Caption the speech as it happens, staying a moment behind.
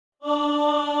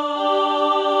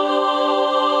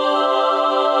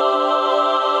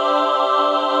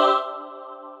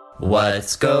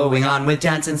What's going on with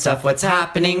dance and stuff? What's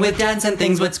happening with dance and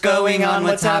things? What's going on?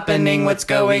 What's happening? What's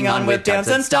going on with dance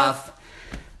and stuff?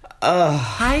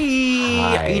 Hi.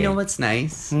 You know what's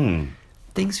nice?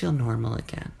 Things feel normal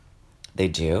again. They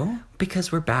do?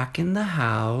 Because we're back in the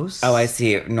house. Oh, I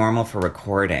see. Normal for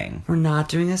recording. We're not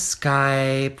doing a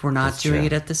Skype. We're not doing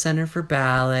it at the Center for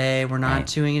Ballet. We're not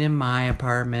doing it in my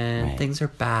apartment. Right. Things are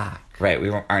back. Right. We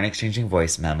aren't exchanging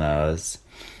voice memos.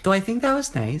 Though I think that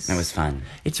was nice. It was fun.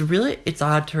 It's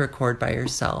odd to record by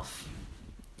yourself.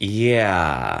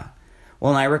 Yeah.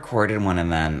 Well, I recorded one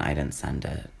and then I didn't send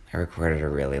it. I recorded a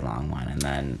really long one and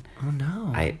then... Oh,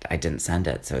 no. I didn't send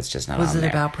it, so it's just not on there. Was it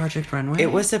about Project Runway?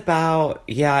 It was about...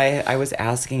 Yeah, I was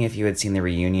asking if you had seen the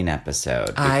reunion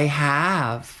episode. I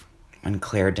have. And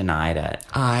Claire denied it.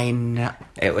 I know.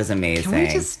 It was amazing. Can we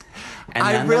just... And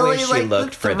I then really the way she like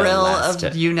looked the for the thrill last...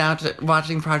 of you now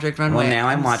watching Project Runway. Well, now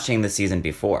I'm watching the season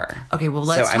before. Okay, well,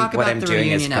 let's talk what about I'm the doing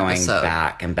reunion is going episode.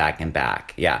 back and back and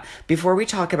back. Yeah. Before we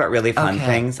talk about really fun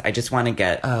things, I just want to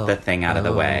get the thing out of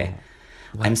the way.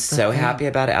 I'm so happy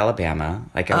about Alabama.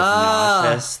 Like, I was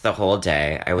nauseous the whole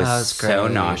day. I was so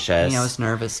nauseous. I was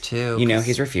nervous, too. You know,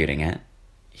 he's refuting it.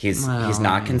 He's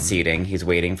not conceding. He's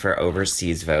waiting for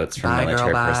overseas votes from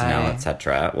military personnel,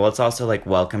 etc. Well, it's also like,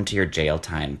 welcome to your jail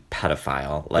time,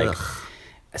 pedophile. Like,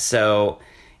 so,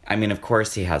 I mean, of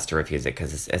course he has to refuse it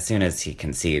because as soon as he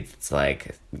concedes, it's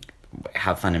like,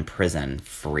 have fun in prison,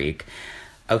 freak.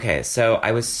 Okay, so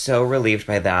I was so relieved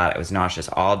by that. I was nauseous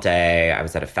all day. I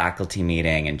was at a faculty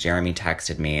meeting and Jeremy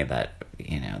texted me that,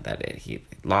 he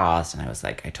lost. And I was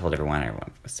like, I told everyone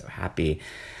was so happy.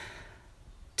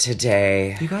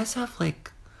 Today... You guys have,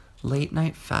 like, late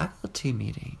night faculty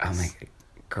meetings. Oh my...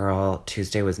 Girl,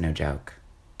 Tuesday was no joke.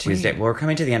 Tuesday... Well, we're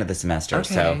coming to the end of the semester,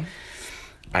 so...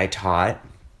 I taught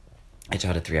a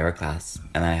 3-hour class,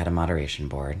 and then I had a moderation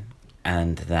board.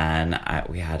 And then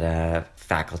we had a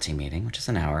faculty meeting, which is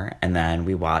an hour. And then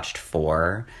we watched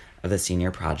 4 of the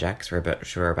senior projects,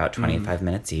 which were about 25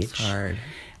 minutes each. It's hard.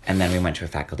 And then we went to a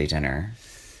faculty dinner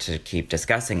to keep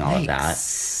discussing all of that.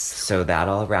 So that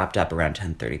all wrapped up around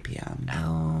 10:30 p.m.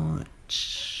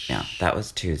 Ouch. Yeah, that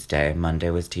was Tuesday.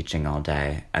 Monday was teaching all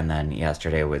day. And then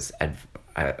yesterday was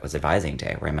advising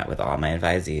day, where I met with all my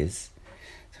advisees.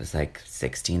 So it was like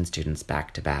 16 students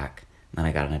back to back. And then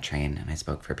I got on a train and I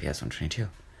spoke for PS 122.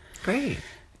 Great.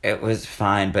 It was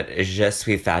fine, but je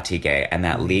suis fatigué. And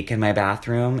that leak in my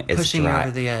bathroom is pushing dry. you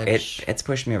over the edge. It's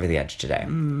pushed me over the edge today.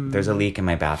 There's a leak in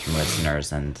my bathroom,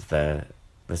 listeners, and the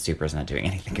super's not doing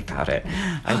anything about it.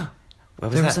 What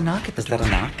was There that? was a knock at the door. Was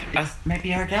that a knock?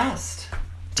 Maybe our guest.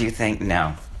 Do you think?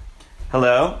 No.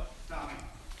 Hello? Tommy.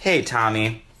 Hey,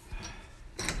 Tommy.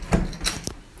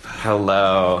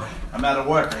 Hello. I'm out of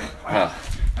work. Oh,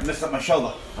 I messed up my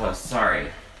shoulder. oh, sorry.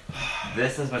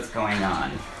 This is what's going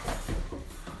on.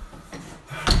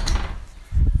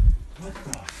 What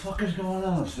the fuck is going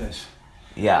on upstairs?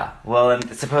 Yeah, well,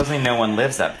 and supposedly no one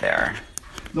lives up there.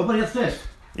 Nobody upstairs.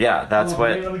 Yeah, that's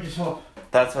Let me just hope.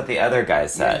 that's what the other guy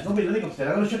said. Nobody living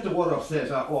upstairs. I'm gonna check the water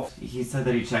upstairs off. He said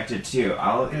that he checked it too.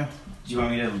 Do you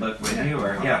want me to look with you,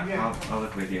 or Yeah. I'll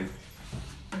look with you.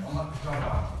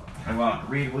 I won't.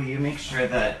 Reed, will you make sure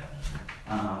that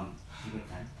you get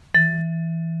that?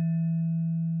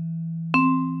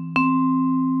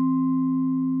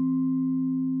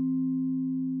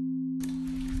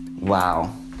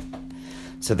 Wow.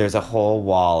 So there's a whole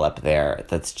wall up there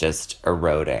that's just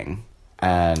eroding.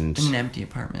 And In an empty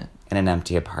apartment. in an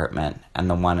empty apartment.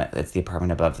 And it's the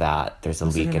apartment above that. There's a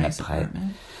Was it leak in nice a pipe.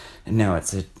 apartment? No,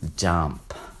 it's a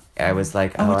dump. I was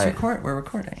like, We're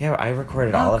recording. Yeah, I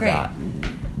recorded all of great. that.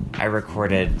 I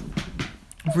recorded.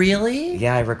 Really?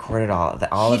 Yeah, I recorded all He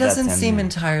of that's doesn't in seem there.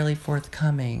 entirely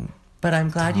forthcoming, but I'm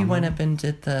glad you went up and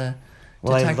did the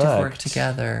Well, I detective work looked.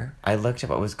 together. I looked at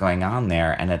what was going on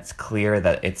there, and it's clear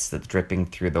that it's dripping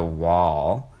through the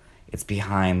wall. It's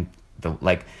behind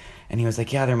and he was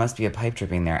like, yeah, there must be a pipe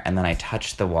dripping there. And then I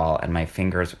touched the wall, and my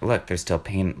fingers, look, there's still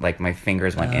pain. Like, my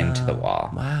fingers went into the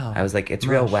wall. Wow. I was like, it's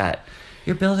real wet.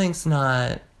 Your building's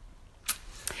not...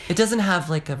 It doesn't have,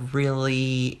 like, a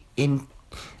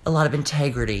lot of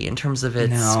integrity in terms of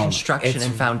its construction it's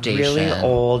and foundation. Really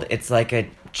old. It's like a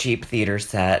cheap theater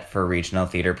set for a regional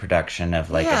theater production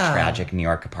of like a tragic New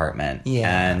York apartment.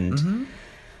 Yeah. And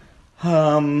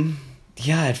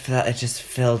it just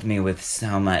filled me with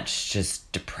so much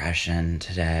just depression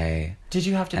today. Did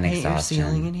you have to and paint exhaustion. your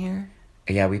ceiling in here?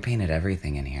 Yeah, we painted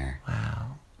everything in here.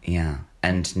 Wow. Yeah.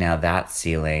 And now that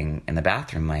ceiling in the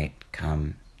bathroom might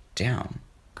come down.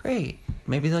 Great.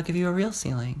 Maybe they'll give you a real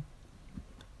ceiling.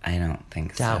 I don't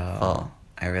think so. Doubtful.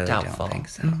 I really Doubtful. don't think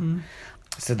so. Mm-hmm.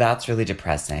 So that's really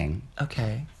depressing.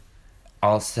 Okay.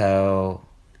 Also,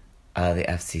 The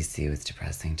FCC was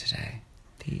depressing today.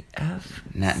 The F.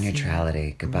 Net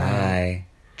neutrality. Goodbye. Right.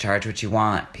 Charge what you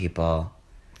want, people.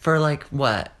 For like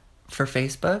what? For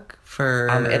Facebook? For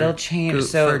it'll change.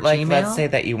 So like Gmail? Let's say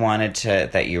that you wanted to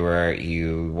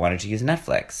use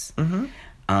Netflix.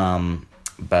 Mm-hmm.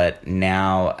 But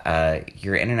now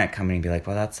your internet company will be like,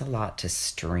 well, that's a lot to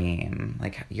stream.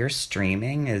 Like your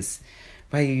streaming is,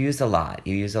 well, you use a lot.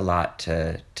 You use a lot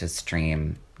to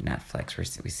stream Netflix.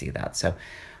 We see that. So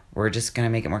we're just going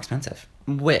to make it more expensive.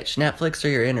 Which? Netflix or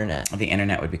your internet? The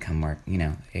internet would become more,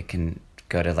 it can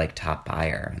go to like top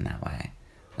buyer in that way.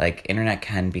 Like internet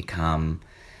can become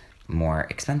more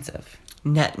expensive.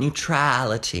 Net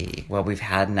neutrality. Well, we've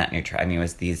had net neutrality. I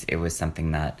mean, it was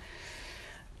something that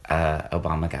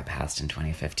Obama got passed in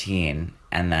 2015.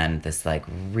 And then this like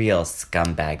real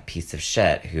scumbag piece of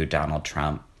shit who Donald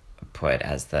Trump put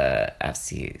as the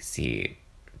FCC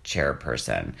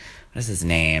chairperson. What is his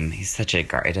name? He's such a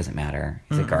it doesn't matter.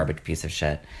 He's a garbage piece of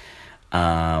shit.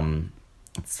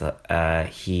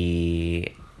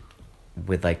 He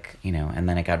would and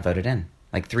then it got voted in.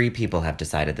 Like 3 people have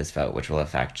decided this vote, which will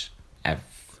affect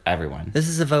everyone. This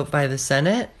is a vote by the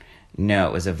Senate? No,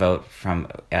 it was a vote from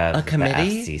a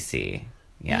committee? The FCC.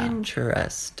 Yeah.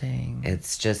 Interesting.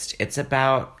 It's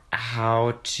about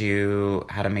how to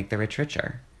make the rich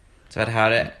richer. It's about how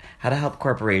to help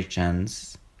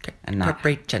corporations and not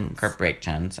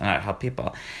corporations and not help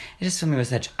people. It just filled me with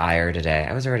such ire today.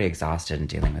 I was already exhausted in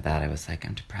dealing with that. I was like,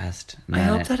 I'm depressed. I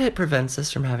hope that it prevents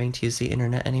us from having to use the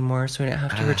internet anymore, so we don't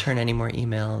have to return any more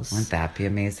emails. Wouldn't that be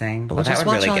amazing? But we'll just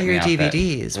watch all your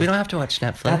DVDs. We don't have to watch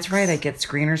Netflix. That's right. I get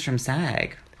screeners from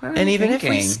SAG. And even if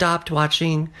we stopped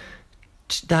watching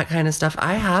that kind of stuff,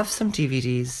 I have some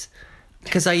DVDs.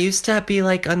 Because I used to be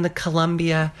like on the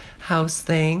Columbia House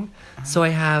thing. So I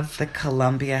have... The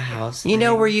Columbia House thing? You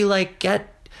know, where you like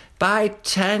buy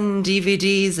 10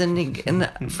 DVDs and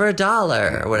for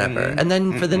 $1 or whatever. And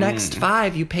then for the next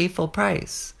 5, you pay full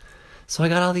price. So I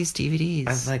got all these DVDs. I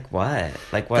was like, what?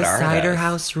 Like, what are those? The Cider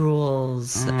House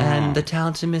Rules and The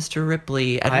Talented Mr.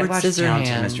 Ripley, Edward Scissorhands.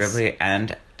 Talented Mr. Ripley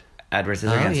and Edward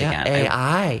Scissorhands again.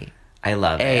 AI. I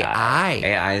love AI.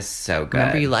 AI is so good.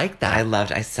 Remember you liked that?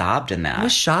 I sobbed in that. I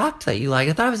was shocked that you liked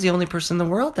it. I thought I was the only person in the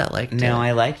world that liked it. No,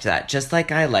 I liked that. Just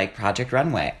like I like Project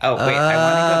Runway. Oh, wait, I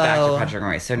want to go back to Project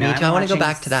Runway. So now I want to go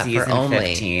back to that season for only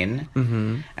 15.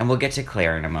 Mm-hmm. And we'll get to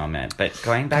Claire in a moment. But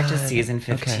going back to season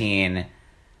 15,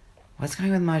 what's going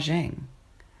on with Ma Jing?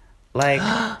 Like,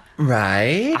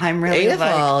 right? I'm really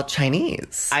all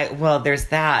Chinese. Well, there's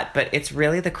that, but it's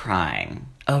really the crying.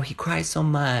 Oh, he cries so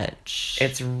much.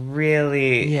 It's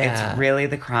really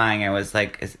the crying. I was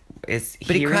like,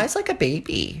 but he cries like a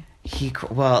baby.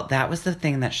 Well, that was the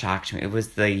thing that shocked me. It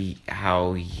was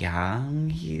how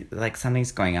young he, like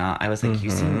something's going on. I was like,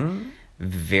 you seem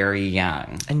very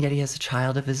young. And yet he has a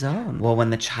child of his own. Well,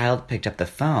 when the child picked up the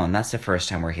phone, that's the first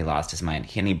time where he lost his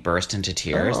mind. And he burst into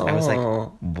tears. I was like,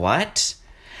 what?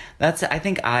 I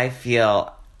think I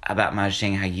feel about Ma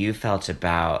Jing how you felt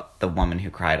about the woman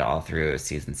who cried all through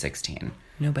season 16.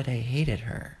 No, but I hated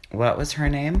her. What was her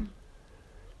name?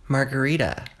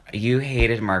 Margarita. You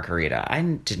hated Margarita. I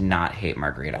did not hate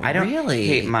Margarita. I don't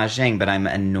hate Ma Jing, but I'm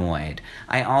annoyed.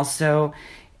 I also...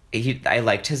 I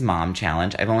liked his mom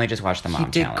challenge. I've only just watched the mom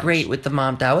challenge. He did great with the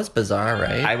mom. That was bizarre,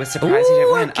 right? I was surprised he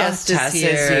didn't win. Tess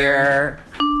is here.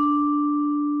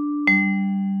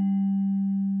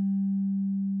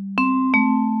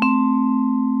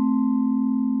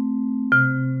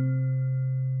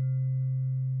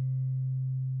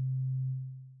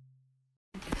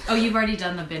 Oh, you've already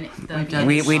done the beginning.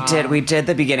 We did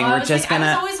the beginning. Well, We're just gonna.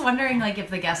 I was always wondering if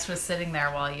the guest was sitting there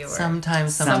while you were.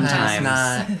 Sometimes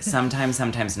not.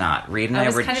 Sometimes not. Reed and I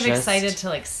were kind of excited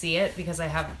to see it because I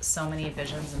have so many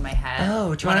visions in my head.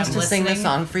 Oh, do you want us to sing the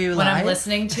song for you live? When I'm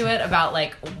listening to it about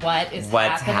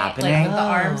what's happening, like the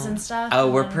arms and stuff.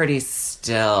 Oh, we're pretty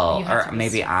still, or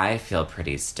maybe I feel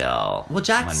pretty still. Well,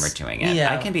 Jack's, when we're doing it,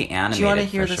 I can be animated. Do you want to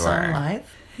hear the sure. song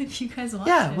live? If you guys want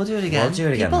to. We'll do it again.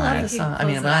 People love the song. I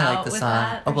mean, I like the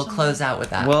song. Or we'll close out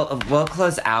with that. We'll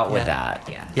close out with that.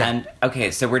 Yeah. And okay,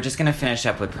 so we're just gonna finish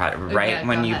up with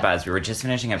when you buzzed. We were just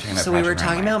finishing up talking about. So we were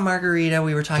talking about Margarita.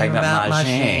 We were talking about Ma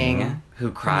Jing,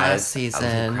 who cries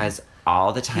season. Who cries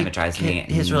all the time. It drives me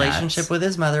nuts. His relationship with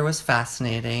his mother was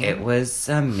fascinating. It was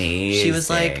amazing. She was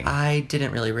like, I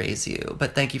didn't really raise you,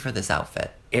 but thank you for this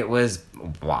outfit. It was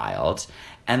wild.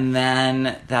 And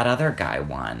then that other guy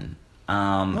won.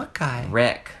 What guy?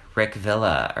 Rick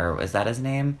Villa, or was that his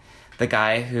name? The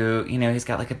guy who, he's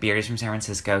got like a beard. He's from San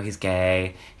Francisco. He's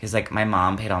gay. He's like, my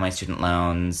mom paid all my student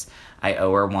loans. I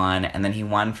owe her one. And then he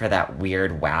won for that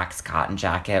weird wax cotton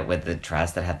jacket with the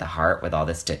dress that had the heart with all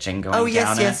the stitching going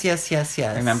down it. Yes.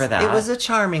 Remember that? It was a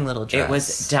charming little dress. It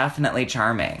was definitely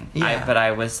charming. Yeah. But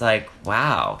I was like,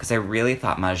 wow, because I really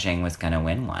thought Ma Jing was going to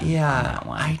win one. Yeah. On that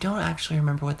one. I don't actually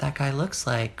remember what that guy looks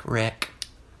like, Rick.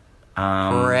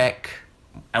 Rick.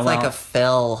 It's like a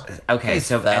Phil. Okay, He's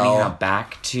so Phil. anyhow,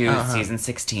 back to season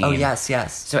 16. Oh, yes.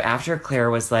 So after Claire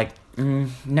was like,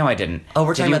 no, I didn't. Oh,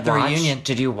 we're talking about the reunion.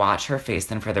 Did you watch her face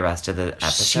then for the rest of the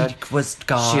episode? She was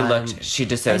gone. She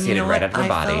dissociated right out of her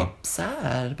body. I felt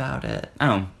sad about it.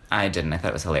 Oh, I didn't. I thought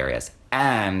it was hilarious.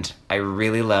 And I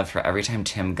really loved for every time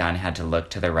Tim Gunn had to look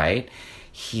to the right,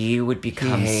 he would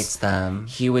become... He hates them.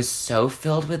 He was so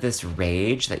filled with this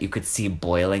rage that you could see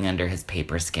boiling under his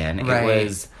paper skin. Right. It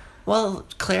was... Well,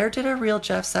 Claire did a real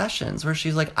Jeff Sessions where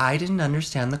she's like, I didn't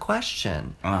understand the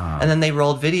question. Uh-huh. And then they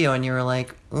rolled video and you were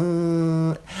like,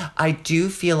 I do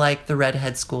feel like the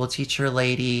redhead school teacher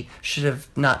lady should have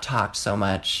not talked so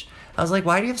much. I was like,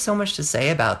 why do you have so much to say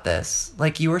about this?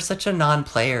 Like, you were such a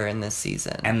non-player in this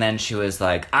season. And then she was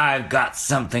like, I've got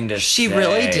something to say. She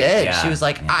really did. Yeah. She was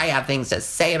like, I have things to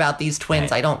say about these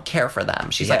twins. Right. I don't care for them.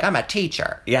 She's Yeah. like, I'm a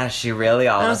teacher. Yeah, she really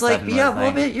all And I of was a like, sudden yeah, was well,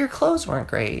 like, but your clothes weren't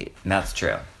great. That's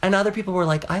true. And other people were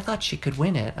like, I thought she could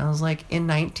win it. I was like, in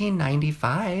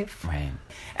 1995. Right.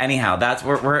 Anyhow, that's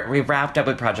we've wrapped up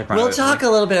with Project Runway. We'll talk a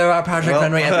little bit about Project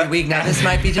Runway every week now. This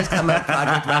might be just a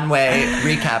Project Runway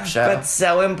recap show. But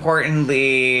so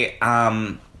importantly,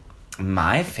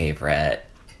 my favorite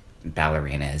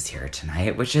ballerina is here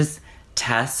tonight, which is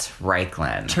Tess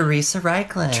Reichlen. Teresa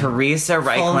Reichlen. Teresa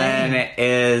Full Reichlen name.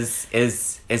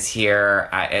 is here.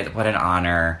 What an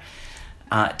honor.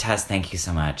 Tess, thank you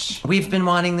so much. We've been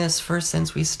wanting this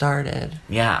since we started.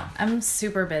 Yeah. I'm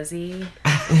super busy.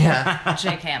 Yeah.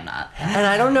 JK, I'm not. And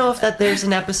I don't know if there's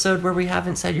an episode where we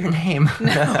haven't said your name.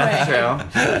 That's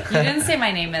true. You didn't say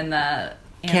my name in the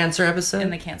Cancer episode? In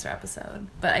the cancer episode,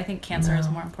 but I think cancer is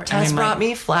more important. Tess brought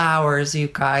me flowers, you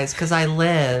guys, because I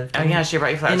lived. Oh yeah, she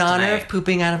brought you flowers in honor tonight. of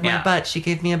pooping out of my Yeah. butt. She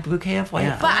gave me a bouquet of white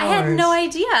Yeah. flowers. But I had no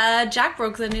idea. Jack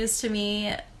broke the news to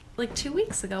me like 2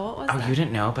 weeks ago. What was Oh, that? you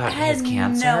didn't know about I had his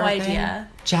cancer? no thing? idea.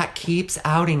 Jack keeps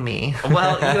outing me.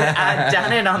 Well, you had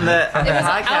done it on the It was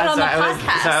podcast. out on the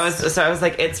podcast. So I was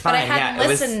like, it's fine. But I hadn't it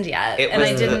listened yet, it and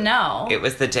I was didn't know. It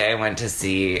was the day I went to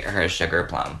see her Sugar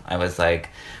Plum. I was like,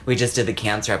 we just did the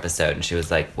cancer episode, and she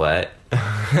was like, what?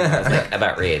 I was like,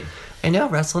 about Reed. I know,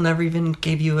 Russell never even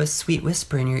gave you a sweet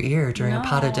whisper in your ear during a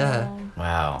pot of duh.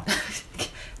 Wow.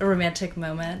 A romantic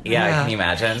moment. Yeah, can you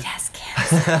imagine? Yes,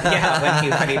 cancer.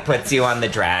 Yeah, when he puts you on the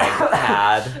drag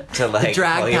pad to like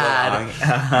drag pull you pad. along.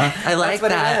 Uh-huh. I like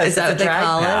what it that. is. Is that It's what a they drag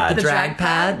call pad. it? The drag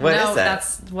pad? What no, is it?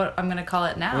 that's what I'm gonna call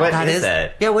it now. What That is is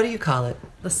it? Yeah, what do you call it?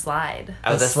 The slide.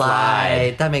 Oh, the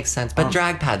slide. That makes sense. But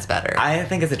drag pad's better. I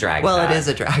think it's a drag well, pad. it is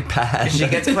a drag pad. She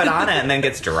gets put on it and then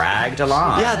gets dragged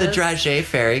along. Yeah, the dragée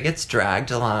fairy gets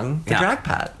dragged along the Yeah. drag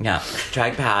pad. Yeah,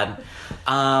 drag pad.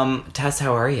 Tess,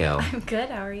 how are you? I'm good.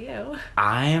 How are you?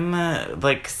 I'm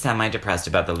like semi-depressed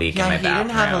about the leak in Yeah, my he bathroom.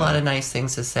 didn't have a lot of nice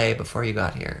things to say before you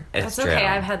got here. It's That's true. okay.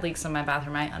 I've had leaks in my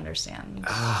bathroom. I understand.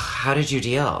 How did you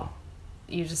deal?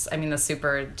 The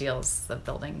super deals, the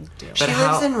building deal. But she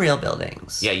how- lives in real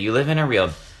buildings. Yeah, you live in a real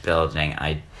building.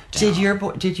 I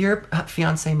don't. Did your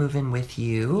fiance move in with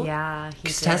you? Yeah, he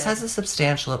 'Cause did. Tess has a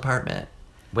substantial apartment.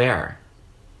 Where?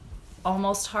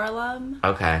 Almost Harlem,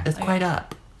 Okay. It's quite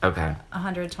up, Okay.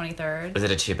 123rd. Is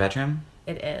it a 2-bedroom?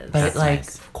 It is. but That's it like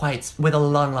nice. quite with a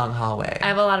long hallway. I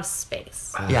have a lot of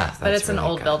space. Yeah. But it's an really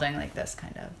old good. building like this,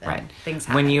 kind of. And Right. Things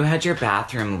happen. When you had your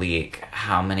bathroom leak,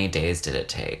 how many days did it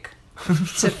take?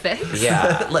 to fix.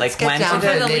 Yeah. Let's get down did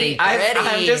to it- the the leak.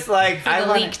 I'm just like, For I the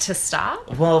wanna- leak to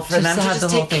stop. Well, for them to have just the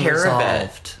whole take thing care of it.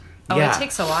 resolved. Oh, Yeah. it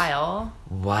takes a while.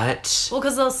 What? Well,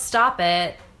 because they'll stop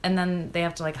it, and then they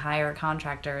have to like hire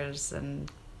contractors and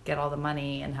get all the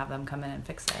money and have them come in and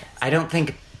fix it. I don't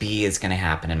think B is going to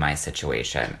happen in my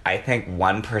situation. I think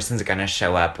one person's going to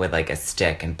show up with like a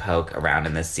stick and poke around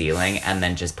in the ceiling and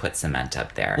then just put cement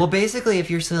up there. Well, basically,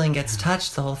 if your ceiling gets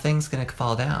touched, the whole thing's gonna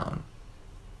fall down.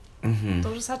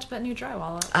 They'll just have to put new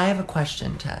drywall up. I have a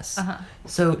question, Tess. Uh-huh.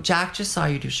 So Jack just saw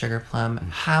you do Sugar Plum.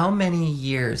 How many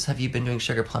years have you been doing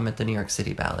Sugar Plum at the New York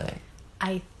City Ballet?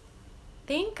 I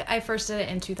think I first did it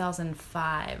in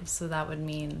 2005, so that would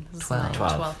mean this is my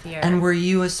 12. 12th year. And were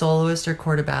you a soloist or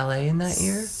corps de ballet in that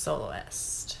year?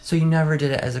 Soloist. So you never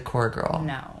did it as a corps girl?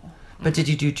 No. But did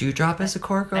you do Dewdrop as a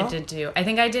corps girl? I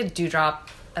think I did Dewdrop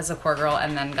as a corps girl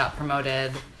and then got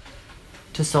promoted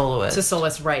To soloist. To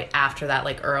soloist right after that,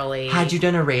 like early. Had you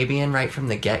done Arabian right from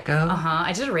the get-go? Uh-huh.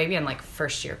 I did Arabian like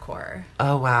first year core.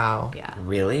 Oh, wow. Yeah.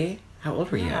 Really? How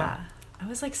old were you? Yeah. I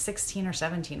was like 16 or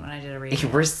 17 when I did Arabian. You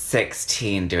were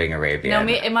 16 doing Arabian.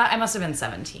 No, I must have been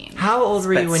 17. How old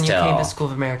were you But when you came still. to School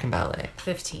of American Ballet?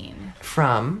 15.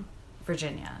 From?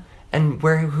 Virginia. And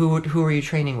who were you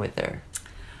training with there?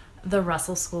 The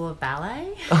Russell School of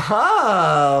Ballet.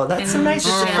 Oh, that's some nice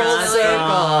full Chantilly. circle.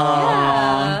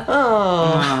 Yeah.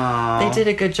 Oh, they did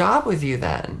a good job with you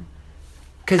then.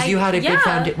 Because you had a good yeah.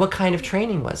 foundation. What kind of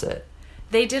training was it?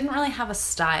 They didn't really have a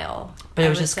style. But it I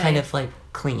was would just say. kind of like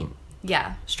clean,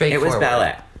 Yeah. It straightforward. was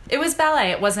ballet. It was ballet.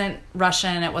 It wasn't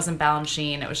Russian. It wasn't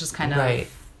Balanchine. It was just kind of Right.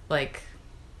 like...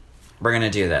 We're going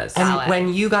to do this. And ballet.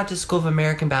 when you got to School of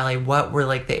American Ballet, what were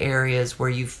like the areas where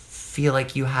you feel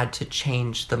like you had to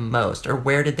change the most, or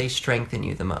where did they strengthen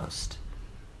you the most?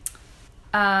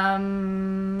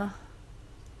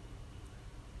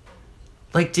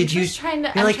 Like, did I'm you? just trying to-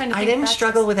 You're I'm like, trying to I think didn't back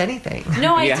struggle to- with anything.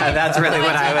 No, I Yeah, did. that's really No,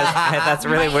 what I was. That's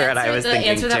really My where I answer- was the thinking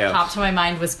answer too. that popped to my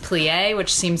mind was plie,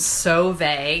 which seems so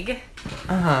vague.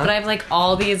 Uh-huh. But I have like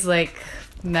all these like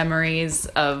memories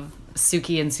of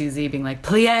Suki and Susie being like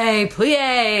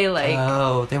plie, like.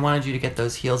 Oh, they wanted you to get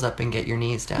those heels up and get your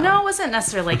knees down. No, it wasn't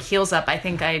necessarily like heels up. I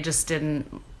think I just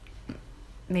didn't.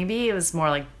 Maybe it was more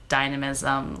like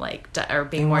dynamism, like or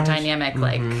being more wanted- dynamic,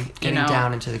 like getting you know.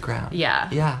 down into the ground. Yeah.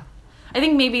 Yeah. I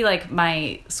think maybe like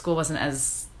my school wasn't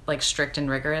as like strict and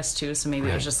rigorous too, so maybe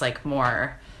it was Right. just like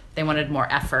more. They wanted more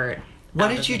effort. What out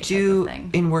did of you me type do of thing.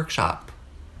 in workshop?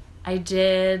 I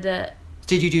did.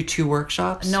 Did you do 2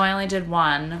 workshops? No, I only did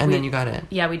one. And then you got in.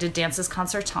 Yeah, we did dances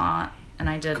concertant, and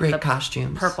I did Great the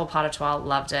costumes. Purple Pas de Trois,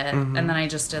 loved it, Mm-hmm. and then I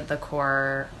just did the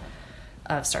core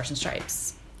of Stars and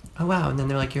Stripes. Oh wow! And then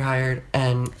they're like, you're hired,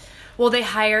 and Well, they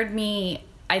hired me.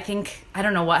 I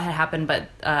don't know what had happened, but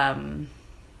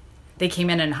they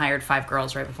came in and hired 5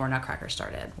 girls right before Nutcracker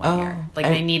started one Oh, year. Like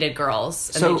and- they needed girls,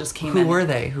 and so they just came who in. were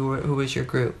they? Who was your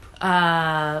group?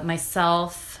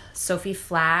 Myself, Sophie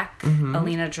Flack, Mm-hmm.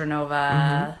 Alina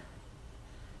Dranova,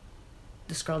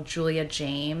 this girl Julia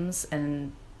James,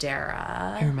 and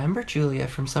Dara. I remember Julia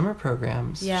from summer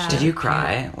programs. Yeah. Did you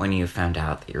cry when you found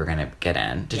out that you were going to get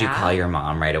in? Did you Yeah. call your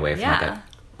mom right away from like Yeah.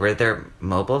 were there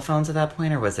mobile phones at that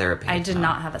point or was there a I payphone? did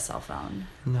not have a cell phone.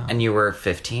 No. And you were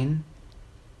 15?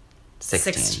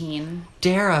 16. 16.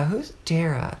 Dara, who's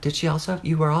Dara? Did she also have,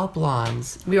 you were all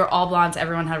blondes. We were all blondes.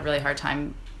 Everyone had a really hard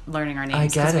time learning our I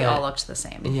names get because we it. all looked the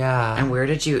same. Yeah. And where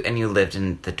did you and you lived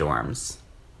in the dorms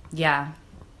Yeah.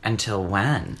 until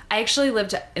when? I actually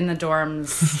lived in the dorms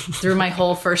through my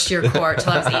whole first year core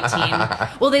till I was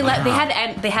 18. Well, they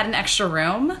had an extra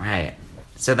room. Right.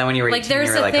 So then when you were 18, Like there's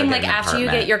you were a like, thing "I'll like get an after you get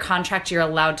apartment." your contract, you're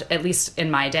allowed to, at least in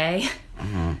my day,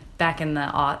 Mm-hmm. back in the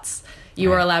aughts, you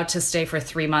were allowed to stay for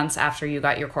 3 months after you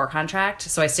got your core contract.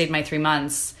 So I stayed my 3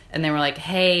 months, and they were like,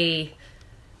 "Hey,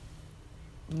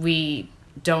 we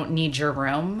don't need your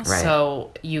room, Right.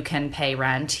 so you can pay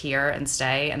rent here and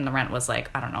stay." And the rent was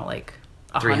like, I don't know, like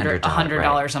 $300,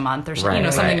 $100 a month or something, Right, you know,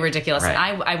 something right, ridiculous. right.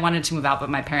 And I wanted to move out, but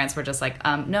my parents were just like,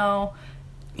 no,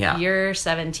 Yeah. you're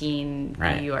 17,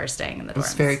 Right. you are staying in the dorms.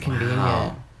 It's very convenient.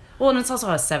 Wow. Well, and it's also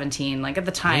I was 17. Like at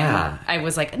the time, Yeah. I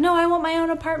was like, no, I want my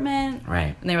own apartment.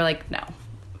 Right. And they were like, no.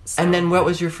 So- And then what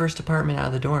was your first apartment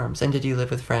out of the dorms? And did you live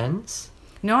with friends?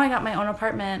 No, I got my own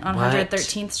apartment on What?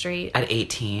 113th Street. At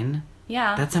 18?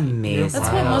 Yeah. That's amazing.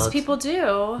 That's what most Wild. people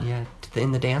do. Yeah,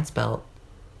 in the dance belt.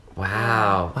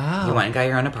 Wow. Wow. You went and got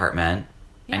your own apartment.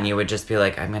 And Yeah. you would just be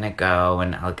like, I'm going to go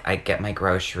and I get my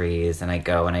groceries and I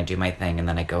go and I do my thing and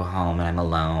then I go home and I'm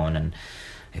alone and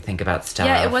I think about stuff.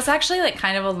 Yeah, it was actually like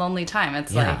kind of a lonely time.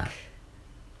 It's Yeah. like,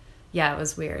 yeah, it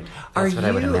was weird. Are That's what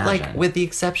I would you, like, imagine. with the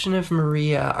exception of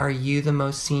Maria, are you the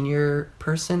most senior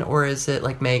person, or is it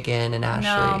like Megan and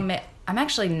Ashley? No, I'm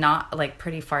actually not like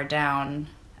pretty far down.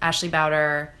 Ashley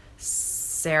Bowder,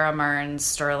 Sarah Mearns,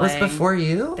 Sterling. Was before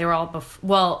you? They were all before.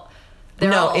 Well, they're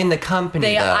No, all, in the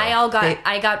company, though.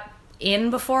 I got in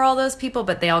before all those people,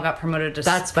 but they all got promoted to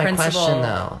That's my principal. question,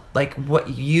 though. Like, what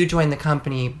you joined the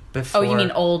company before? Oh, you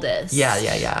mean oldest?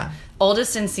 Yeah.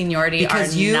 Oldest and seniority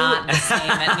Because are you- not the same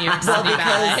at New York City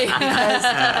Ballet.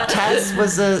 Because Tess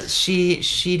was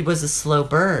she was a slow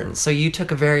burn, so you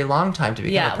took a very long time to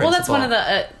become a Yeah, principal. well, that's one of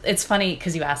the. It's funny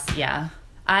because you asked. Yeah,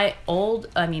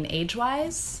 age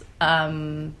wise,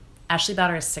 Ashley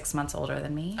Bowder is 6 months older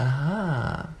than me.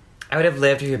 Ah. I would have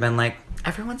lived if you'd been like,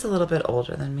 everyone's a little bit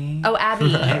older than me. Oh,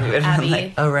 Abby.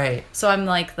 Abby. Oh, right. So I'm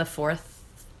like the fourth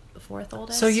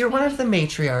oldest. So you're one maybe? of the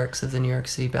matriarchs of the New York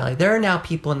City Ballet. There are now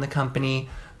people in the company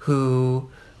who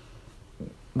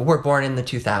were born in the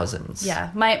 2000s.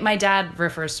 Yeah, my dad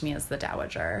refers to me as the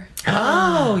Dowager.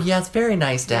 Oh, yes, very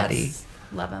nice, Daddy. Yes,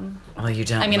 love him. Well, you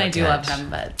don't. I mean, I look do it. love him,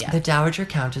 but yeah. The Dowager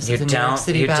Countess You of the New York don't.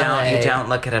 City You Ballet. don't. You don't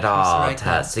look it at all, Sorry,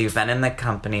 Tess. So you've been in the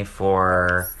company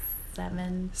for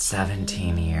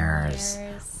 17 years.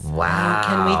 Wow.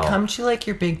 Can we come to like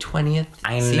your big 20th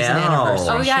I season know. anniversary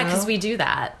Oh yeah, show? because we do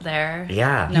that there.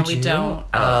 Yeah. No, You we do? don't.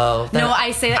 Oh, that, No,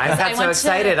 I say that I because got so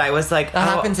excited. I was like, that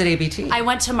oh. happens at ABT. I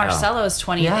went to Marcello's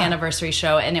 20th Yeah. anniversary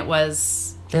show, and it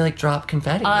was They like drop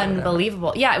confetti. or whatever.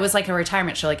 unbelievable. Yeah, it was like a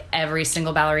retirement show. Like every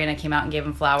single ballerina came out and gave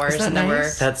him flowers, Isn't and that there were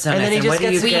nice? That's so And nice. then he And just what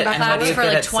do you gets get? And what do flowers you for get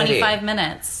like at City? 25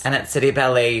 minutes. And at City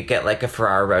Ballet, you get like a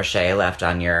Ferrero Rocher left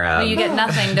on your. No, you get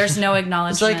nothing. There's no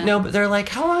acknowledgement. It's like, no, but they're like,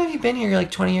 how long have you been here? You're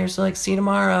like 20 years. They're like, see you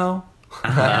tomorrow.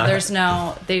 Yeah, there's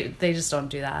no. They just don't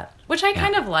do that, which I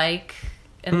kind of like.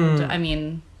 And I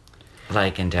mean,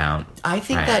 like and don't. I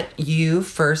think Right. that you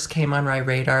first came on my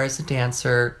radar as a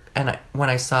dancer, and when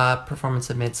I saw a performance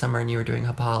of Midsummer and you were doing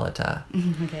Hippolyta,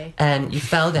 okay. and you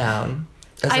fell down.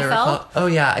 As I recall. fell? Oh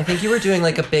yeah, I think you were doing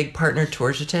like a big partner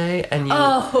tourgette, and you.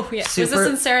 Oh yeah. Super- Was this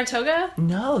in Saratoga?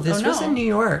 No, this Oh, was no. in New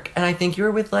York, and I think you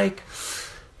were with like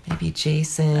maybe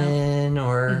Jason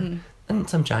or and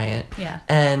some giant. Yeah.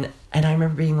 And I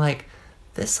remember being like,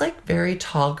 this like very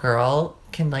tall girl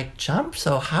can like jump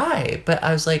so high, but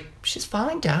I was like, she's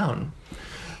falling down,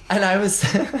 and I was,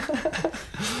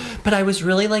 but I was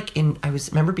really like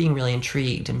remember being really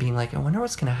intrigued and being like, I wonder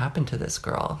what's gonna happen to this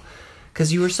girl,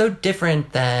 because you were so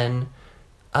different than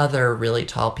other really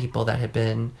tall people that had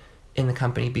been in the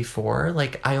company before.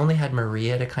 Like I only had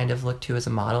Maria to kind of look to as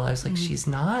a model. I was like, she's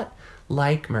not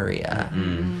like Maria.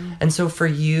 And so for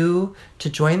you to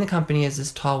join the company as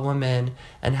this tall woman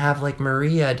and have like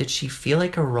Maria, did she feel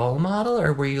like a role model,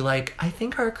 or were you like, I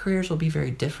think our careers will be very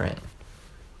different?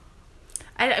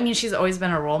 I mean, she's always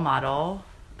been a role model,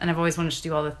 and I've always wanted to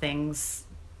do all the things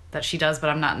that she does, but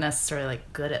I'm not necessarily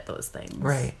like good at those things.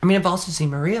 Right. I mean, I've also seen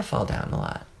Maria fall down a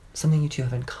lot. Something you two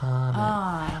have in common.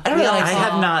 Ah. I don't know. I like,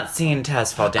 have not seen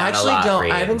Tess fall down I a actually lot. don't.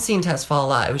 Reed. I haven't seen Tess fall a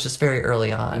lot. It was just very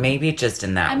early on. Maybe just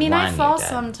in that. I mean, one I fall you did.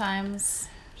 sometimes.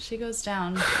 She goes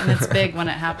down, and it's big when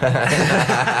it happens.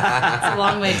 It's a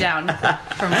long way down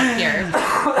from up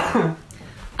here.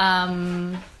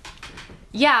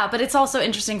 Yeah, but it's also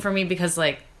interesting for me because,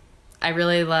 like, I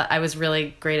was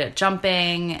really great at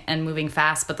jumping and moving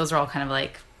fast, but those are all kind of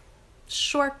like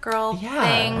short girl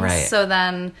things. right. So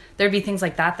then there'd be things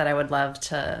like that I would love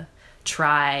to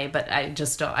try, but I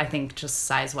just don't. I think just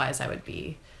size wise, I would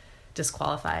be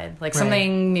disqualified. Like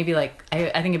something maybe like I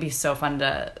think it'd be so fun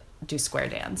to do square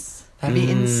dance. That'd be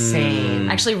insane.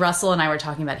 Actually, Russell and I were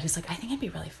talking about it. He was like, I think it'd be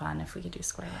really fun if we could do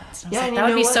square dance. And I was Yeah, like, and that you would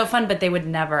know be what? so fun, but they would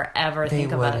never, ever They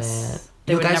think of wouldn't. us.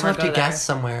 They You would guys never will have go to there. guess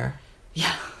somewhere.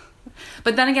 Yeah.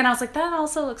 But then again, I was like, that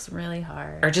also looks really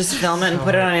hard. Or just film it and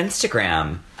put it on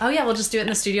Instagram. Oh, yeah, we'll just do it in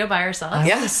the studio by ourselves. I want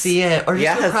to Yes. see it, or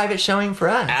just a Yes. private showing for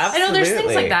us. I know there's things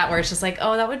Absolutely. like that where it's just like,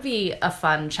 oh, that would be a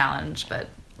fun challenge, but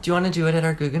Do you want to do it at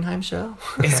our Guggenheim show?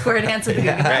 square dance at the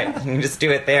beginning. Right, you can just do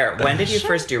it there. When did you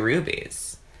first do Rubies?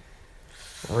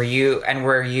 Were you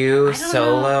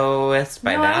soloist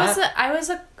by No, that?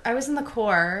 I was in the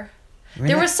core. There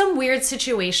Really? was some weird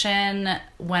situation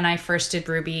when I first did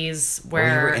Rubies Were you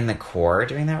where in the core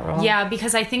doing that role? yeah,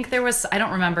 because I think there was I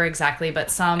don't remember exactly, but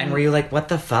some And were you like, what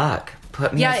the fuck?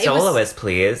 Put me Yeah, a it was- soloist,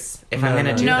 please. If I'm No,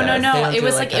 gonna no, do no, this. no, They no. don't It do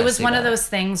was it like like it that, was see one of that. those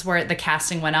things where the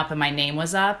casting went up and my name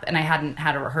was up and I hadn't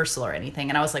had a rehearsal or anything,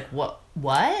 and I was like,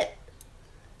 what?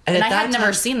 And I had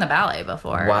never seen the ballet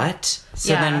before. What?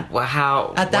 So Yeah. then,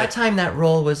 how? At that what- time, that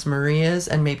role was Maria's,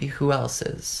 and maybe who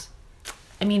else's?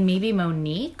 I mean, maybe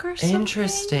Monique or something.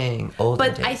 Interesting. Olden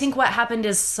But I days. think what happened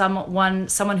is someone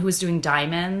who was doing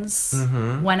diamonds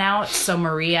went out, so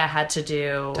Maria had to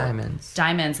do Diamonds.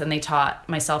 and they taught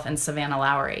myself and Savannah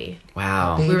Lowry.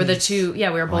 Wow. Baby. We were the two.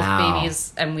 Yeah, we were both Wow.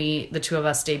 babies, and the two of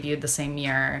us debuted the same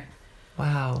year.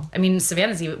 Wow. I mean,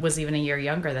 Savannah was even a year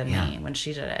younger than Yeah. me when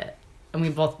she did it, and we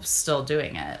both still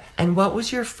doing it. And what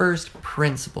was your first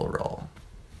principal role?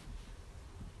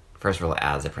 First role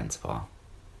as a principal.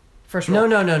 First No,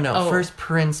 role. no. Oh. First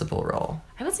principal role.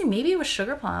 I would say maybe it was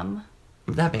Sugar Plum.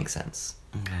 That makes sense.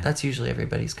 Okay. That's usually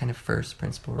everybody's kind of first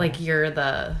principal role. Like you're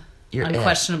the You're it.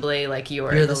 unquestionably like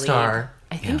you're You're the the lead. star.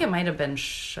 I think Yeah. it might have been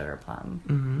Sugar Plum.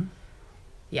 Mm-hmm.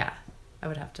 Yeah, I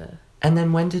would have to. And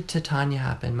then when did Titania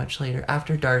happen? Much later,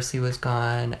 after Darcy was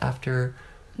gone. After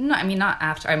No, I mean not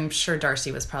after. I'm sure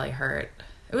Darcy was probably hurt.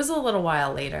 It was a little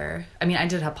while later. I mean, I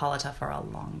did Hippolyta for a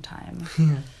long time.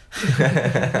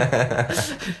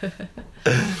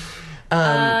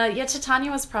 Yeah,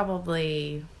 Titania was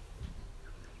probably,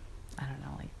 I don't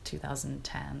know, like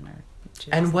 2010 or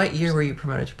 2000. and what year were you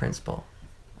promoted to principal?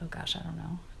 oh gosh, I don't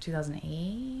know,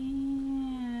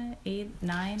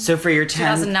 2009. So for your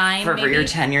 2009, for your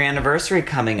 10-year anniversary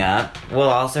coming up, we'll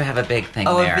also have a big thing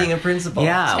there. Of being a principal.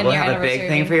 Yeah, 10-year we'll have a big anniversary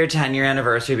thing for your 10-year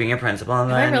anniversary being a principal.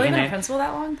 And Have I then, really you been know, a principal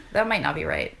that long? That might not be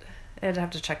right. I'd have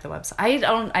to check the website. I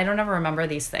don't ever remember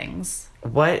these things.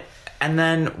 what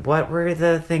were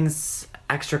the things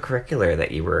extracurricular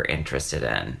that you were interested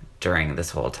in during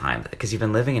this whole time? Because you've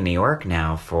been living in New York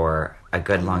now for a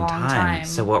good long time.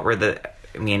 So what were the...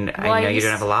 I mean, Well, I know you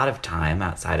don't have a lot of time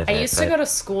outside of it. I used to go to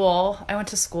school. I went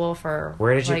to school for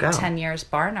Where did you go? 10 years.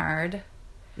 Barnard.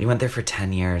 You went there for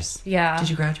 10 years. Yeah. Did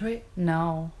you graduate?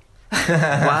 No.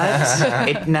 What?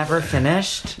 It never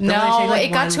finished? only No, take, like,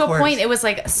 it got one to a course. point. It was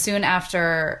like soon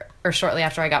after or shortly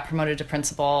after I got promoted to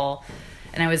principal,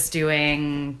 and I was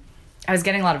getting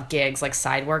a lot of gigs, like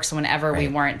side work. So whenever we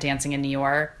Right. weren't dancing in New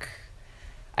York,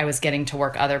 I was getting to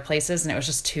work other places, and it was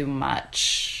just too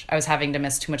much. I was having to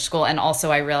miss too much school. And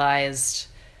also I realized,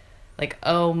 like,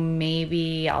 oh,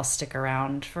 maybe I'll stick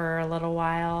around for a little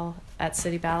while at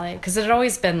City Ballet. Because it had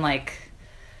always been like...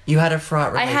 You had a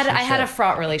fraught I relationship. had a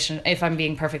fraught relation, if I'm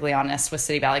being perfectly honest, with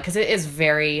City Ballet, because it is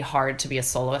very hard to be a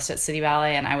soloist at City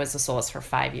Ballet, and I was a soloist for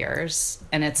 5 years,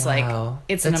 and it's Wow. like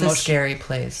it's That's an a scary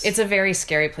place. It's a very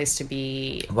scary place to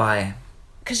be, Why?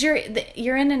 because you're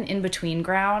in an in-between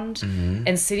ground,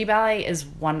 and City Ballet is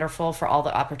wonderful for all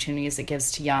the opportunities it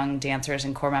gives to young dancers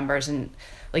and corps members, and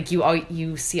like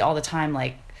you see all the time,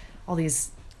 like all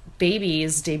these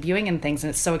babies debuting and things, and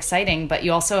it's so exciting. But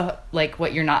you also, like,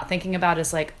 what you're not thinking about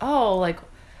is like, oh, like,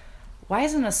 why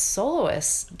isn't a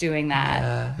soloist doing that?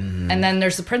 Yeah. And then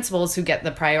there's the principals who get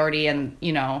the priority, and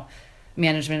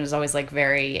management is always like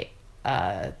very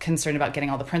concerned about getting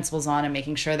all the principals on and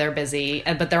making sure they're busy,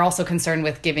 but they're also concerned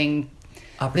with giving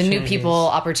the new people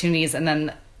opportunities, and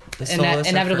then The soloists are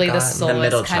inevitably the forgotten. The middle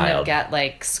soloists kind child. of get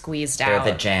like squeezed They're out.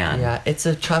 the Jan. Yeah, it's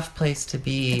a tough place to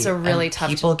be. It's a really and tough-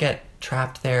 People get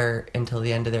trapped there until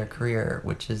the end of their career,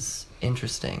 which is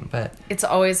interesting. But It's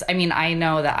always, I mean, I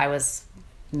know that I was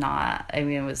not, I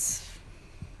mean, it was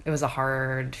a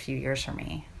hard few years for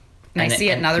me. And I see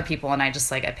it in other people, and I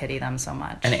just, like, I pity them so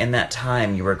much. And in that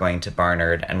time, you were going to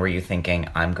Barnard, and were you thinking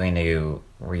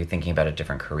about a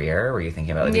different career? Were you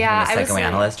thinking about becoming a I was,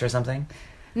 psychoanalyst or something?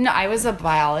 No, I was a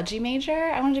biology major.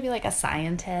 I wanted to be, like, a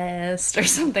scientist or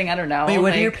something. I don't know. wait,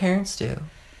 what do Like, your parents do?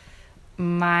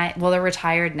 well, they're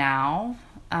retired now.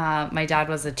 My dad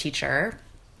was a teacher,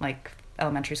 like,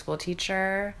 elementary school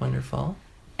teacher. Wonderful.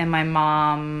 And my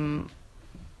mom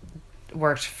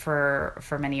worked for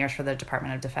many years for the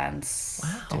Department of Defense.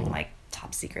 Wow. Doing, like,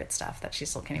 top secret stuff that she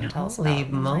still can't even tell us Holy about.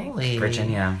 And, like, moly.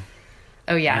 Virginia.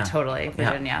 oh, yeah, Yeah. totally.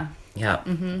 Virginia. Yeah.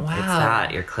 Mm-hmm. Wow. It's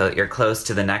that. You're close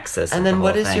to the nexus. And of then the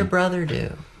what whole does thing. your brother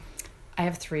do? I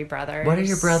have 3 brothers. What do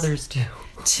your brothers do?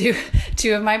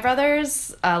 Two of my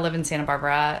brothers live in Santa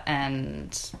Barbara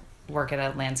and work at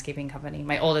a landscaping company.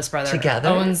 My oldest brother Together?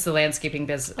 owns the landscaping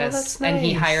business, that's and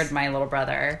he nice. hired my little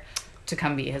brother to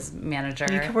come be his manager.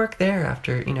 You can work there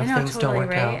after, I know, things don't totally,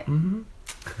 work right? out. Hmm.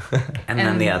 And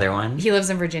then the other one? He lives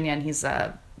in Virginia, and he's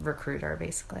a recruiter,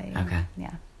 basically. Okay.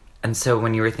 Yeah. And so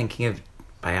when you were thinking of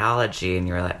biology and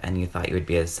you thought you would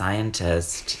be a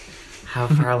scientist, how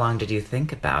far along did you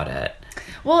think about it?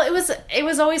 Well, it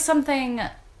was always something.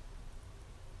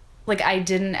 Like, I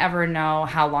didn't ever know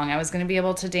how long I was going to be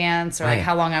able to dance, or like Right.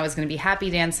 how long I was going to be happy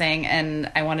dancing,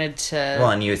 and I wanted to Well,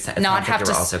 and it sounds not like have you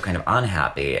to were also kind of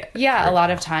unhappy. Yeah, a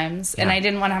lot of times. And Yeah. I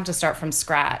didn't want to have to start from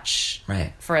scratch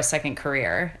Right. for a second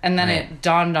career. And then Right. it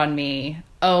dawned on me,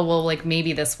 oh, well, like,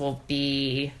 maybe this will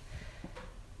be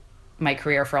my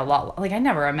career for a lot. Like, I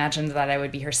never imagined that I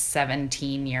would be here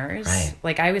 17 years. Right.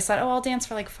 Like, I always thought, oh, I'll dance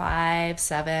for like 5,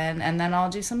 7, and then I'll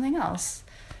do something else.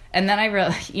 And then I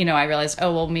realized,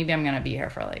 oh, well, maybe I'm going to be here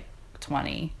for like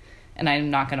 20. And I'm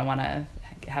not going to want to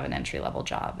have an entry-level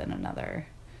job in another...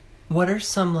 What are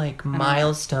some like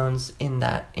milestones in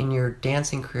your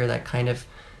dancing career that kind of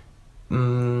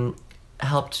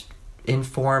helped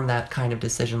inform that kind of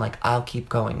decision? Like, I'll keep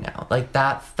going now. Like,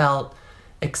 that felt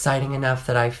exciting enough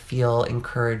that I feel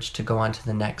encouraged to go on to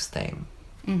the next thing.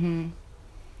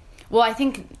 Well, I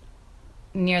think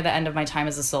near the end of my time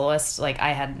as a soloist, like, I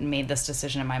had made this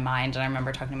decision in my mind, and I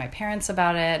remember talking to my parents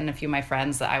about it and a few of my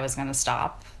friends that I was going to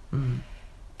stop.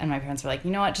 And my parents were like,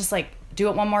 you know what, just like do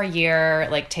it one more year,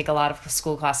 like take a lot of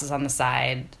school classes on the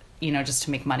side, just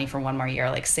to make money for one more year,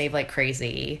 like save like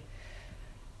crazy.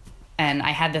 And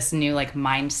I had this new like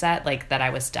mindset, like that I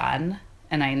was done,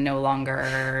 and I no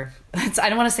longer, I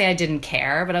don't want to say I didn't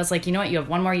care, but I was like, you know what, you have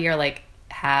one more year, like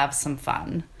have some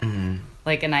fun.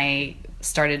 Like, and I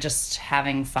started just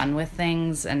having fun with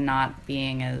things and not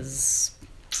being as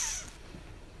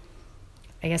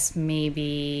I guess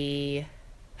maybe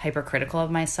hypercritical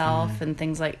of myself and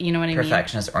things like, you know what I mean?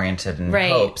 Perfectionist oriented and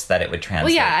Right. hopes that it would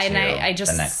translate and to I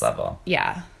just, the next level.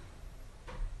 Yeah.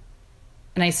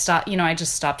 And I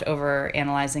just stopped over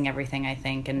analyzing everything, I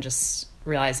think, and just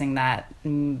realizing that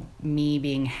me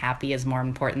being happy is more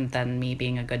important than me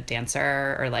being a good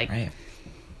dancer or like, Right.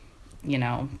 you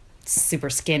know, super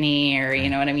skinny or, you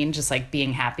know what I mean? Just like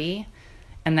being happy.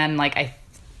 And then like,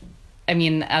 I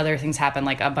mean, other things happened,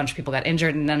 like a bunch of people got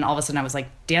injured and then all of a sudden I was like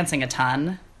dancing a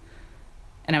ton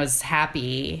and I was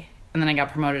happy. And then I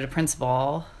got promoted to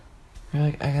principal. You're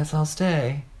like, I guess I'll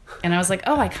stay. And I was like,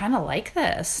 oh, I kind of like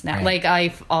this now. Right. Like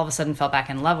I all of a sudden fell back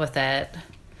in love with it.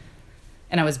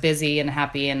 And I was busy and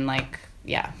happy and like,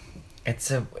 yeah.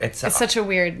 It's such a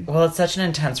weird... Well, it's such an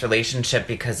intense relationship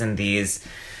because in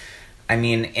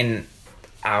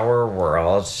our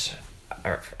world,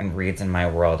 and Reed's in my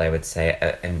world, I would say,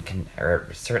 or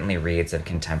certainly Reed's of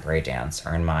contemporary dance,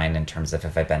 or in mine in terms of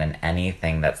if I've been in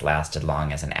anything that's lasted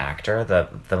long as an actor,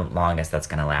 the longest that's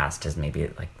going to last is maybe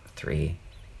like 3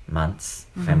 months.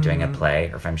 If I'm doing a play,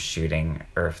 or if I'm shooting,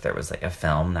 or if there was like a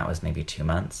film, that was maybe 2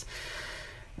 months.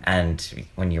 And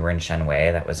when you were in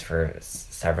Shenwei, that was for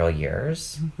several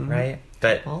years, right?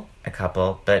 But a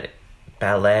couple. But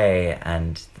ballet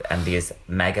and these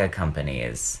mega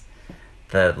companies,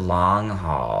 the long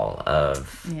haul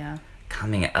of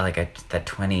coming, that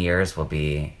 20 years will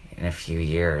be in a few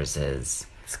years is...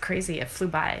 It's crazy. It flew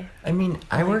by. I mean,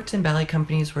 I worked in ballet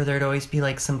companies where there'd always be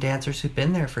like some dancers who'd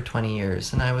been there for 20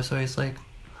 years. And I was always like,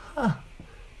 huh.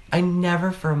 I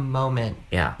never for a moment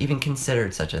even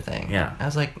considered such a thing. Yeah. I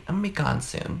was like, I'm going to be gone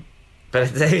soon.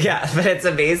 But it's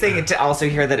amazing to also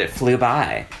hear that it flew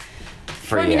by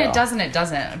for you. I mean, it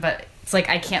doesn't. But it's like,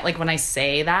 I can't, like, when I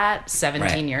say that, 17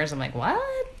 Right. years, I'm like, what?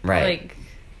 Right. Like,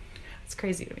 it's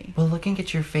crazy to me. Well, looking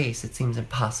at your face, it seems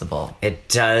impossible. It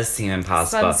does seem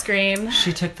impossible. Sunscreen.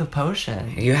 She took the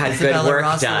potion. You had Isabella good work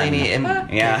Rossellini done. and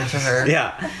gave it to her.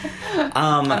 Yeah.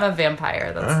 I'm a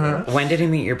vampire. That's When did you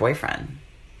meet your boyfriend?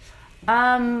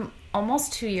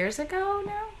 almost 2 years ago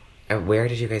now. Where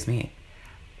did you guys meet?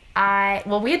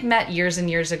 We had met years and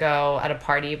years ago at a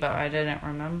party, but I didn't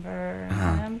remember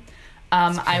him.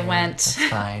 I went. That's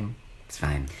fine. It's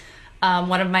fine.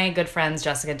 One of my good friends,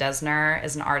 Jessica Desner,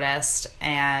 is an artist,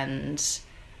 and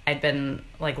I'd been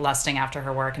like lusting after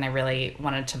her work, and I really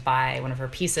wanted to buy one of her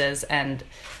pieces. And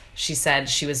she said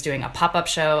she was doing a pop-up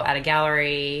show at a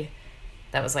gallery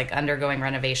that was like undergoing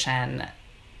renovation.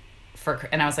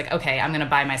 And I was like, okay, I'm going to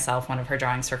buy myself one of her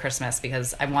drawings for Christmas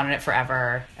because I wanted it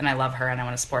forever and I love her and I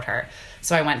want to support her.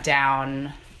 So I went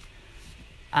down.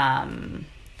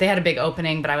 They had a big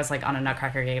opening, but I was like on a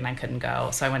Nutcracker gig and I couldn't go.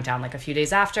 So I went down like a few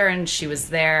days after and she was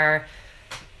there.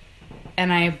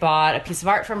 And I bought a piece of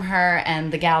art from her,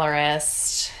 and the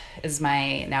gallerist is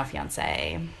my now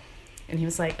fiance. And he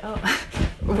was like, oh,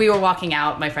 we were walking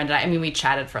out, my friend and I mean, we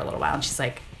chatted for a little while, and she's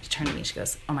like, she turned to me, she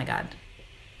goes, oh my God,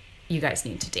 you guys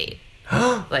need to date.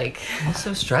 Like, That's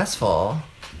so stressful.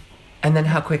 And then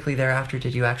how quickly thereafter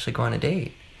did you actually go on a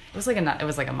date? it was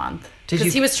like a month. Did Because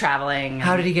you- he was traveling.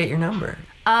 How did he get your number?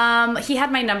 He had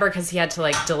my number because he had to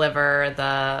like deliver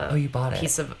the Oh, you bought it.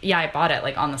 piece of I bought it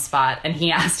like on the spot, and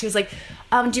he was like,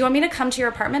 do you want me to come to your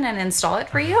apartment and install it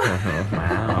for you?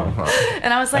 Wow.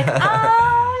 And I was like,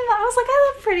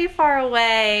 I live pretty far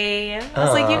away. I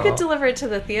was like, you could deliver it to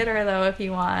the theater though if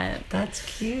you want. That's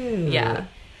cute. Yeah.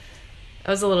 I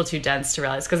was a little too dense to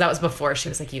realize because that was before she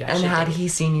was like, you guys And should had date. he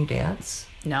seen you dance?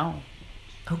 No.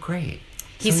 Oh, great.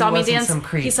 He So saw me wasn't dance. some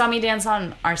creep. He saw me dance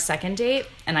on our second date,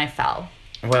 and I fell.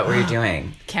 What were you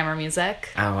doing? Camera music,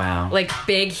 Oh, wow. like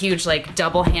big, huge, like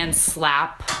double hand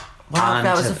slap. Wow,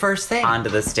 that was Onto- the first thing. Onto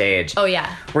the stage. Oh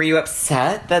yeah. Were you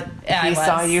upset that Yeah, he I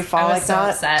saw was. you fall I was like so that?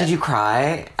 upset. Did you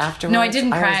cry afterwards? No, I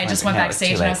didn't cry. I was just wondering. went No, it was backstage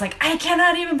too and I was late. like, I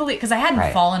cannot even believe, because I hadn't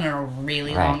Right. fallen in a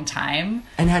really Right. long time.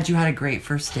 And had you had a great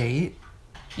first date?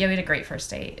 Yeah, we had a great first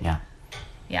date. Yeah.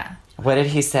 Yeah. What did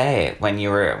he say when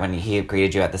he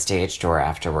greeted you at the stage door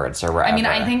afterwards or wherever? I mean,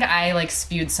 I think I like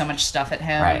spewed so much stuff at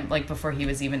him, Right. like before he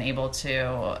was even able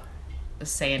to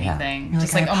say anything. You're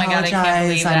Just like, like, I oh my God, I can't apologize,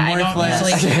 believe that. I'm I don't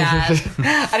worthless." usually do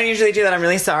that. I don't usually do that. I'm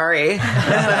really sorry.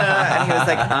 And he was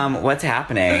like, what's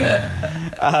happening?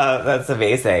 That's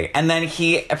amazing. And then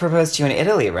he proposed to you in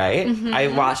Italy, right? I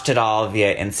watched it all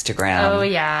via Instagram. Oh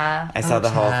yeah. I saw the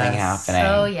whole thing Jess. happening.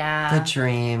 Oh yeah. The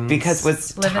dream. Because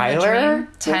was Living the Tyler? dream.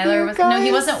 Tyler with was you no,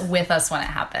 he guys? wasn't with us when it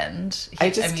happened. I I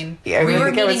think we I were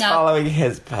was meeting up. following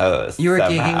his post. You were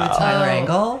gigging somehow. with Tyler Oh.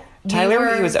 Angle?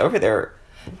 Tyler, he was over there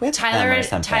with them or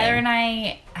something. Tyler and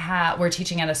I were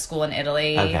teaching at a school in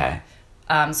Italy. Okay.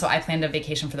 So I planned a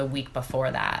vacation for the week before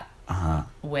that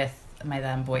with my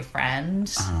then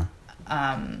boyfriend.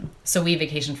 So we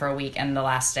vacationed for a week, and the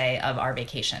last day of our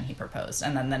vacation, he proposed.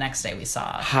 And then the next day we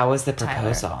saw How was the Tyler.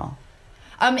 proposal?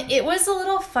 It was a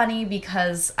little funny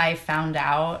because I found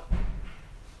out,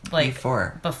 like,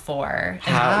 before.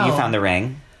 How you found the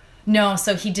ring? No,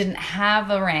 so he didn't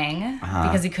have a ring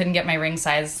because he couldn't get my ring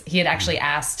size. He had actually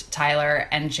asked Tyler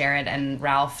and Jared and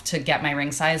Ralph to get my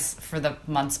ring size for the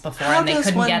months before, and they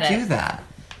couldn't get it. How does one do that?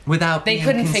 Without They being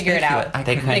couldn't figure it out.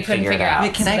 They couldn't figure it out.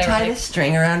 Wait, can So I they were tie like- this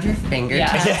string around your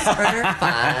fingertips for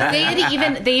fun?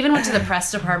 They even went to the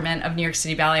press department of New York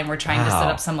City Ballet and were trying to set Wow.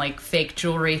 up some like fake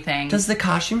jewelry thing. Does the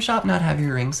costume shop not have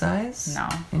your ring size? No.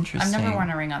 Interesting. I've never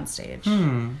worn a ring on stage.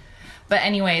 But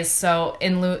anyways, so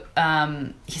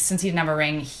since he didn't have a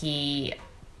ring, he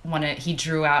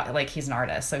drew out, like, he's an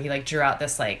artist, so he like drew out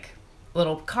this like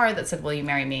little card that said, "Will you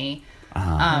marry me?"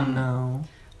 No.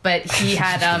 But he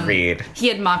had Read. he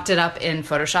had mocked it up in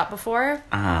Photoshop before.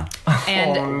 And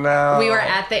Oh, no. we were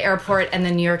at the airport, and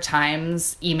the New York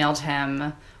Times emailed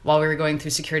him while we were going through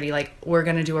security, like, "We're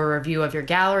going to do a review of your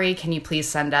gallery. Can you please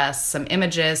send us some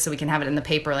images so we can have it in the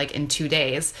paper, like, in 2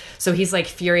 days?" So he's like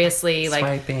furiously like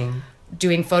Swiping.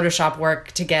 doing Photoshop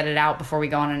work to get it out before we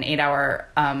go on an 8-hour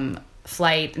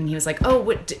flight. And he was like,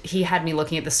 he had me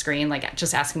looking at the screen, like,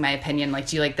 just asking my opinion, like,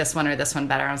 "Do you like this one or this one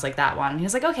better?" I was like, "That one." And he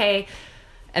was like, "Okay."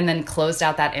 And then closed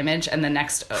out that image, and the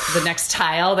next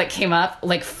tile that came up,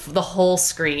 like, the whole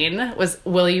screen was,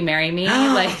 "Will you marry me?"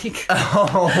 Like,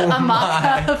 a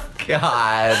mock-up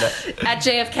God. at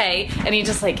JFK. And he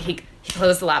just, like, he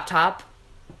closed the laptop,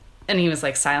 and he was,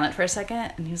 like, silent for a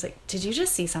second, and he was like, "Did you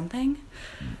just see something?"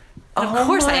 And of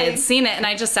course I had seen it, and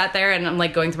I just sat there, and I'm,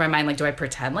 like, going through my mind, like, do I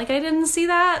pretend like I didn't see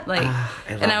that? Like,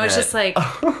 and I was just like,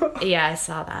 "Yeah, I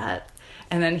saw that."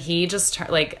 And then he just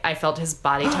like, I felt his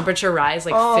body temperature rise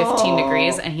like 15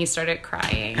 degrees, and he started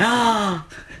crying. And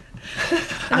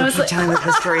I was like, telling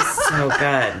the story so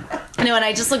good. no, and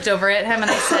I just looked over at him and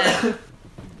I said,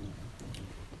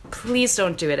 "Please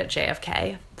don't do it at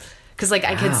JFK." Because, like,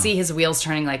 I could see his wheels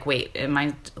turning, like, wait, am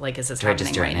I, like, is this Do I just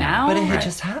happening do it right now? now? But it had Right.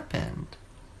 just happened.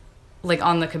 Like,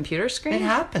 on the computer screen? It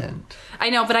happened.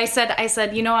 I know, but I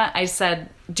said, you know what? I said,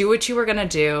 do what you were gonna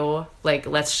do. Like,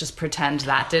 let's just pretend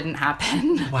that didn't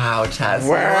happen. Wow, Tess.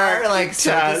 Where- You're like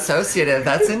so Tess. dissociative.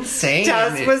 That's insane.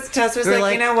 Tess was You're like,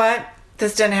 like- "You know what?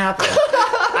 This didn't happen.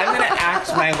 I'm gonna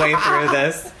act my way through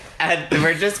this, and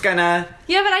we're just gonna."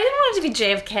 Yeah, but I didn't want it to be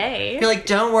JFK. You're like,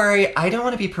 don't worry, I don't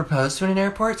want to be proposed to in an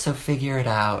airport, so figure it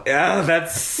out. Oh,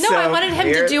 that's No, so I wanted him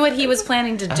to weird. do what he was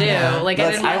planning to do. Yeah. Like,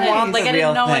 That's- I want the I real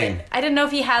didn't know thing. I didn't know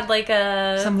if he had like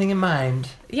a Something in mind.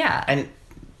 yeah.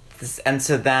 And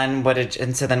so then what did you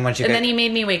And guys? then he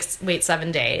made me wait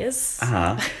 7 days.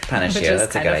 Punish Which you. was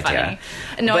That's a kind good of funny. idea.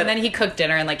 No, But- and then he cooked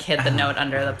dinner and like hid the note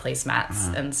under the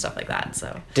placemats and stuff like that.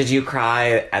 So Did you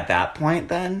cry at that point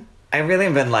then? I really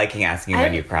have been liking asking you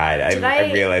when you cried.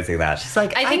 I'm realizing that. It's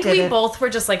like, I think did we it. both were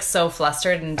just like so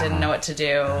flustered and didn't know what to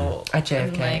do At JFK.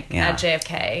 And, like, Yeah. At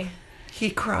JFK. He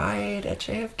cried at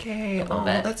JFK. Oh,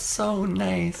 bit. that's so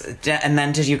nice. And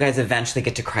then did you guys eventually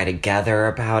get to cry together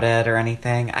about it or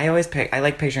anything? I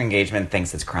like picture engagement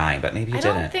thinks it's crying, but maybe you I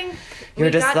didn't. don't think You were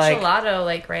we just got like- gelato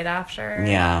like right after.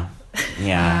 Yeah.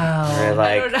 Wow. We're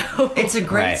like, I don't know. It's a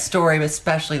great Right. story, but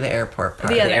especially the airport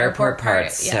part. Yeah, the the airport airport part,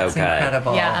 part's yeah. so It's good.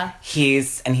 incredible. Yeah.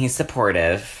 He's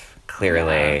supportive,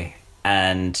 clearly.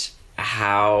 And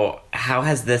how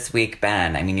has this week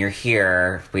been? I mean, you're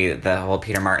here. The whole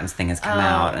Peter Martins thing has come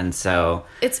out, and so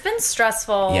It's been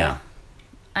stressful. yeah.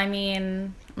 I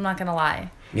mean, I'm not gonna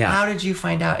lie. Yeah. How did you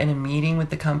find out? In a meeting with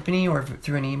the company or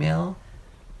through an email?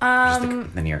 Just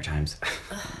the New York Times.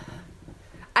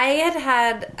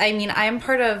 I mean, I'm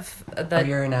part of Oh, the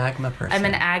you're an AGMA person. I'm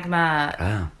an AGMA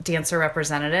Oh. dancer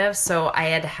representative, so I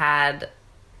had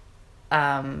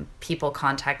people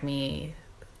contact me.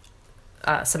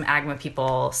 Some AGMA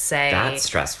people say That's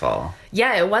stressful.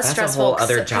 yeah, it was That's a stressful whole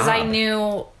other because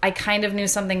job. I kind of knew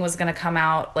something was going to come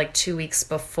out like 2 weeks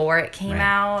before it came Right.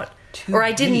 out. 2 Or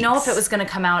I didn't know if weeks? it was going to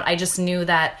come out. I just knew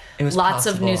that It was lots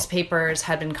of possible. newspapers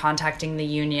had been contacting the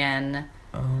union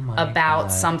Oh my about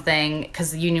God. something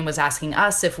because the union was asking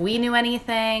us if we knew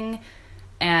anything,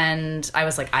 and I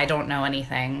was like, I don't know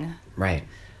anything. Right.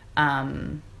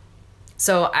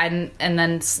 So and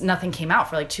then nothing came out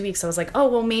for like 2 weeks. I was like, oh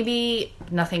well, maybe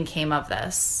nothing came of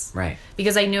this, Right.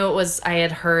 because I knew I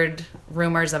had heard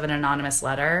rumors of an anonymous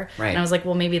letter, Right. and I was like,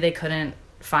 well, maybe they couldn't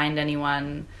find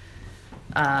anyone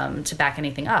to back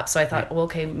anything up. So I thought, Right. well,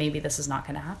 okay, maybe this is not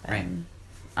going to happen.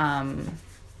 Right.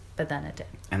 But then it did.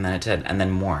 And then it did. And then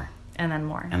more. And then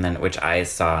more. And then, which I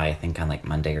saw, I think, on like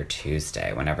Monday or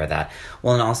Tuesday, whenever that.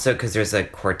 Well, and also because there's a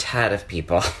quartet of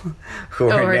people who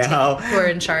are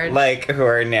in charge. Like, who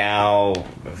are now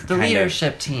the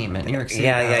leadership team at New York City.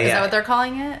 Yeah. Is that what they're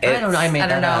calling it? I don't know. I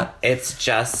don't know. Up. It's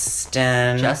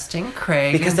Justin,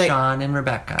 Craig, and John, and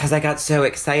Rebecca. Because I got so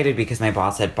excited because my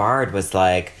boss at Bard was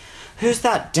like, who's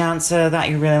that dancer that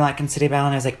you really like in City Bell?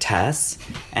 And I was like, Tess.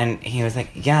 And he was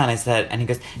like, yeah. And I said, and he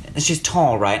goes, she's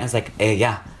tall, right? And I was like,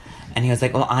 yeah. And he was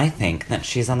like, well, I think that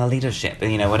she's on the leadership,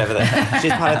 you know, whatever.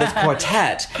 She's part of this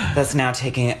quartet that's now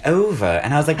taking it over.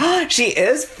 And I was like, oh, she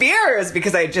is fierce,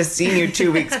 because I had just seen you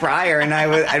 2 weeks prior.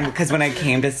 And because when I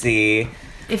came to see...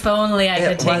 If only I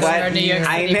could take her to New York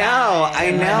City.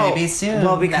 I know. Maybe soon.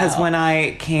 Well, because when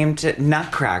I came to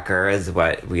Nutcracker is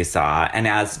what we saw. And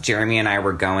as Jeremy and I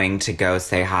were going to go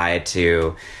say hi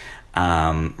to...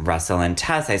 Russell and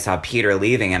Tess, I saw Peter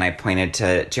leaving, and I pointed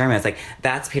to Jeremy. I was like,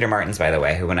 that's Peter Martins, by the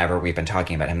way, who whenever we've been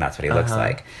talking about him, that's what he looks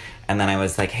like. And then I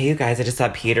was like, hey, you guys, I just saw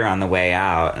Peter on the way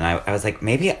out. And I was like,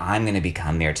 maybe I'm going to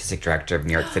become the artistic director of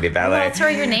New York City Ballet. Well, throw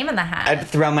your name in the hat. I'd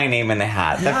throw my name in the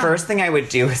hat. Yeah. The first thing I would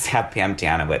do is have Pam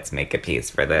Tanowitz make a piece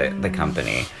for the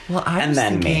company. Well, I was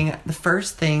thinking the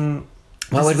first thing...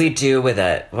 What would we do with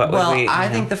it? I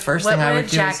think the first thing I would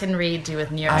do Jack and Reed do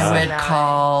with New York City? I would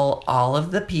call all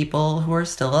of the people who are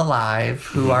still alive,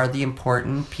 who are the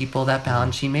important people that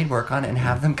Balanchine made work on, and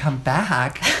have them come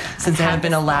back, since they haven't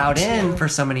been allowed in for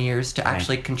so many years to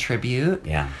actually contribute.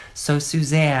 Yeah. So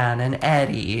Suzanne and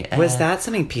Eddie. Was that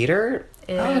something Peter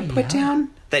put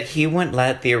down? That he wouldn't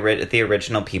let the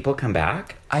original people come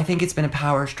back? I think it's been a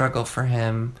power struggle for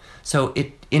him. So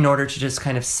in order to just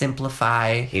kind of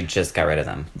simplify... He just got rid of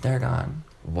them. They're gone.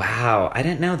 Wow, I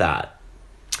didn't know that.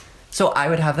 So I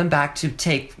would have them back to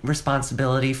take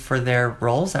responsibility for their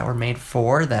roles that were made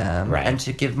for them. Right. And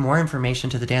to give more information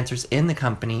to the dancers in the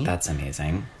company. That's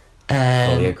amazing.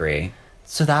 And totally agree.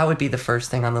 So that would be the first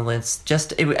thing on the list.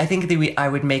 I think I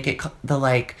would make it the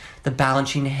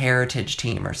Balanchine Heritage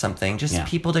Team or something. Just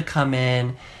people to come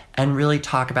in and really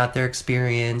talk about their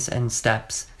experience and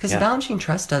steps. Because the Balanchine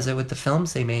Trust does it with the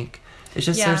films they make. It's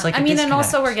just there's like a disconnect. And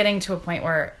also we're getting to a point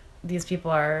where these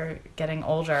people are getting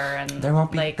older, and there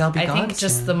won't be. They'll be gone I think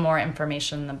just soon. the more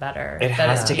information, the better. It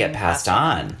has to get passed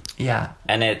on. Yeah,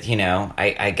 and it,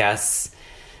 I guess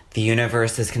the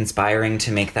universe is conspiring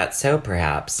to make that so,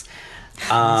 perhaps.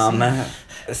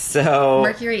 So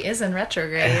Mercury is in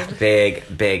retrograde.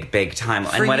 Big time.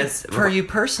 For you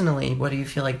personally, what do you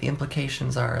feel like the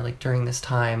implications are during this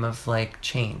time of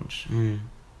change?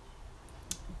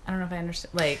 I don't know if I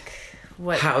understand.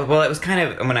 What? Well, it was kind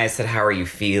of when I said, "How are you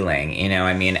feeling?"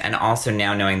 and also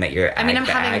now knowing that you're I'm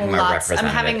having lots. I'm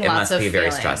having it lots must of be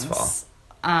very feelings. stressful.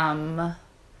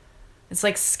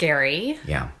 It's scary.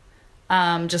 Yeah.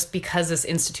 Just because this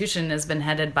institution has been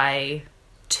headed by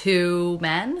 2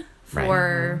 men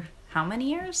for how many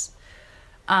years?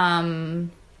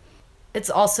 It's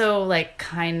also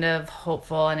kind of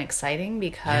hopeful and exciting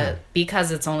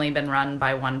because it's only been run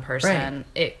by one person. Right.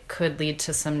 It could lead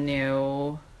to some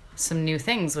new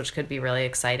things, which could be really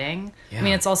exciting. Yeah.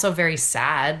 It's also very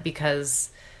sad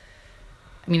because,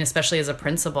 especially as a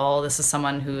principal, this is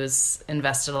someone who's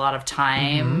invested a lot of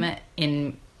time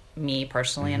in me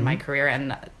personally in my career,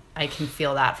 and I can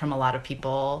feel that from a lot of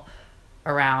people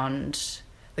around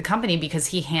the company because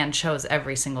he hand chose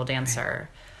every single dancer.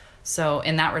 Right. So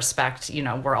in that respect,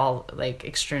 we're all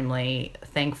extremely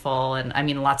thankful,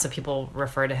 and lots of people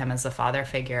refer to him as a father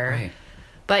figure. Right.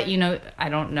 But I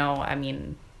don't know.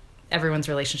 Everyone's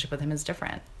relationship with him is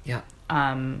different. Yeah.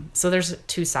 So there's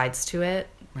 2 sides to it.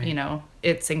 Right.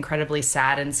 It's incredibly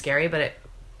sad and scary, but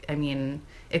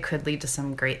it could lead to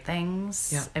some great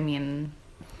things. Yeah.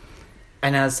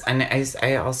 And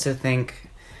I also think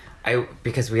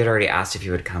because we had already asked if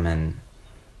you would come and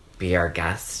be our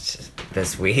guest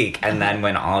this week, and then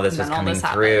when all this was coming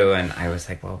through, and I was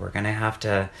like, well, we're gonna have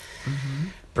to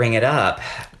bring it up.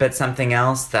 But something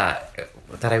else that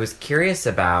I was curious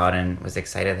about and was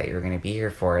excited that you were going to be here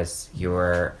for is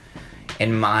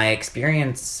in my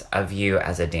experience of you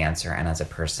as a dancer and as a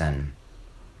person,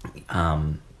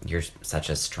 you're such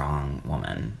a strong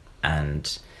woman,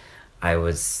 and I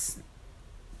was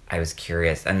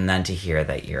curious, and then to hear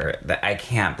that I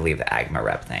can't believe the AGMA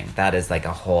rep thing. That is a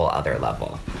whole other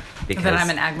level. Because that I'm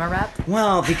an AGMA rep?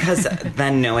 Well, because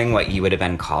then knowing what you would have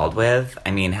been called with,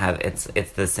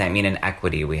 it's the same. In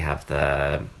equity, we have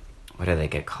what do they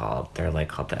get called? They're like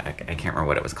called I can't remember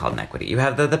what it was called in equity. You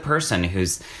have the person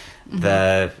who's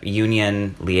the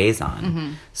union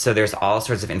liaison. So there's all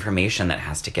sorts of information that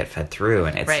has to get fed through,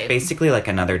 and it's basically like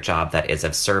another job that is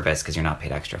of service because you're not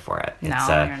paid extra for it. No,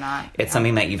 you're not. It's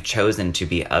something that you've chosen to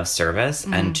be of service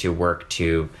and to work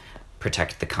to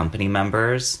protect the company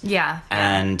members. Yeah.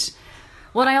 And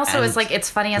well, and I also, it's like, it's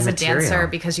funny as a dancer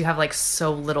because you have like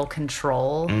so little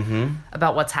control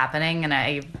about what's happening.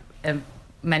 And in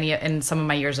some of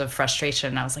my years of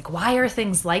frustration, I was like, why are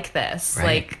things like this?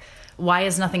 Like, why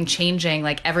is nothing changing?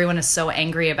 Like, everyone is so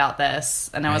angry about this.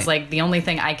 And I was like, the only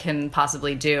thing I can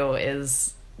possibly do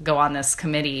is go on this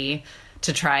committee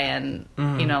to try and,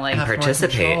 you know, like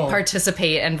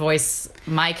participate and voice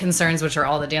my concerns, which are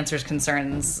all the dancers'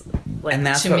 concerns, like, and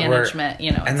that's to management,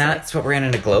 you know. And that's what we're in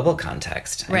a global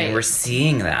context. I mean, we're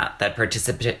seeing that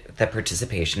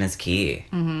participation is key.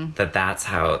 That's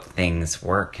how things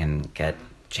work and get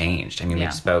changed. I mean,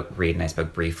 Reed and I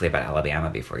spoke briefly about Alabama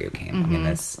before you came. I mean,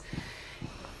 this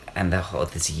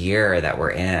year that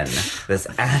we're in, this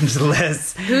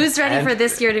endless. Who's ready for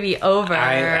this year to be over?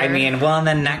 I mean, well, and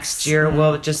then next year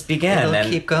will just begin. It'll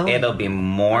keep going. It'll be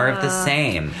more of the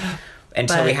same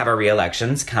until we have our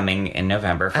re-elections coming in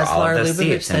November for all of the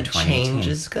seats in 2018. Change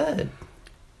is good.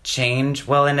 Change,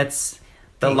 well, and it's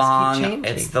the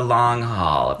long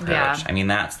haul approach. Yeah. I mean,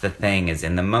 that's the thing, is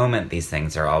in the moment these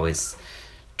things are always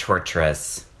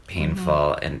torturous,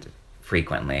 painful, and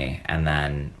frequently, and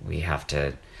then we have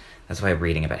to. That's why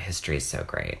reading about history is so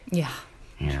great. Yeah.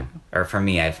 Yeah. Or for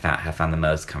me, have found the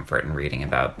most comfort in reading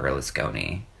about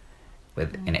Berlusconi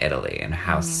in Italy and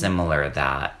how similar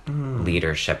that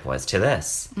leadership was to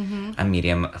this. A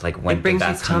medium, like, when it brings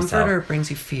you comfort or it brings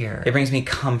you fear? It brings me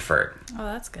comfort. Oh,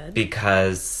 that's good.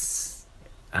 Because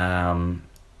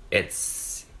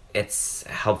it's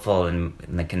helpful in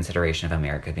the consideration of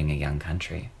America being a young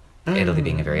country, Italy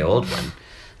being a very old one.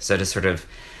 So to sort of,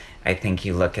 I think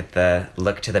you look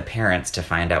to the parents to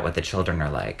find out what the children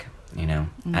are like, you know,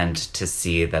 and to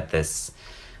see that the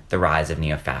rise of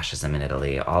neo-fascism in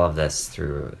Italy, all of this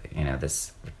through, you know,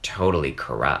 this totally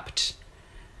corrupt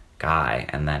guy,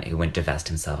 and then who went divest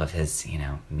himself of his, you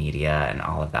know, media and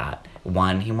all of that.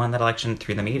 He won that election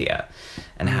through the media.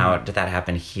 And how did that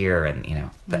happen here? And, you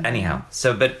know, but anyhow,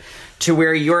 but to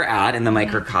where you're at in the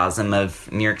microcosm of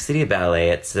New York City Ballet,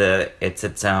 it's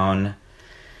its own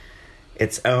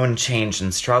change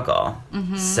and struggle.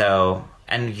 So,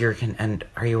 and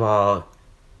are you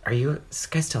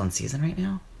guys still in season right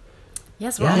now?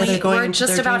 Yes, we're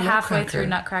just about halfway through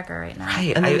Nutcracker right now.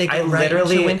 Right. And then I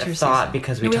literally thought, season.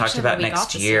 because we talked about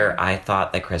next year, I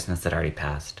thought that Christmas had already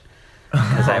passed.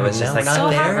 Because I was just like, still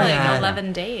have like yet.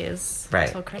 11 days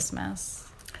until Christmas.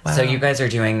 Wow. So you guys are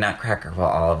doing Nutcracker while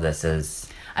all of this is...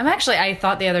 I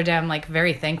thought the other day, I'm like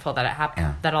very thankful that it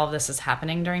happened, that all of this is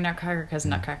happening during Nutcracker, because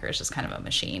Nutcracker is just kind of a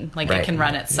machine. Like, it can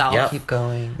run itself. Keep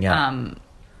going. Yeah.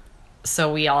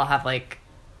 So we all have, like,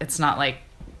 it's not like,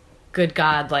 good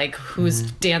God, like, who's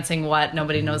dancing what?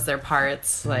 Nobody knows their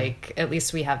parts. Like, at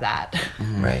least we have that.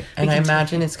 Right. And I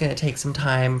imagine it's going to take some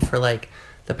time for, like,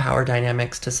 the power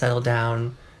dynamics to settle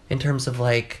down in terms of,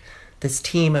 like, this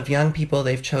team of young people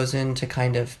they've chosen to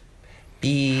kind of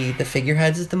be the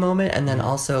figureheads at the moment, and then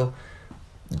also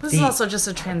this is also just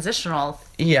a transitional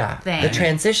thing. The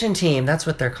transition team, that's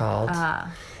what they're called.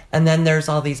 And then there's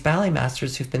all these ballet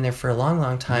masters who've been there for a long,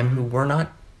 long time who were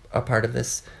not a part of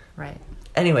this. Right.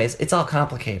 Anyways, it's all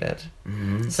complicated.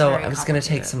 So it's going to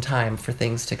take some time for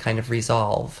things to kind of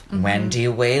resolve. Wendy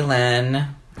Whalen.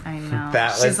 I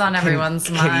know. She's on everyone's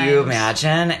mind. Can you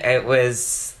imagine? It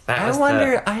was... I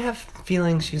wonder... I have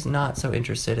feelings she's not so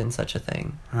interested in such a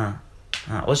thing.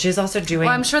 Well, she's also doing...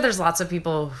 Well, I'm sure there's lots of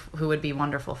people who would be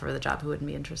wonderful for the job who wouldn't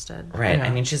be interested. Right. Yeah. I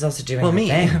mean, she's also doing her me.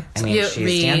 thing. I mean,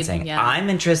 she's dancing. Yeah. I'm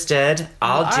interested.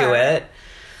 I'll do it.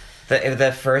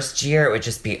 The first year, it would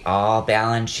just be all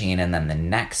Balanchine, and then the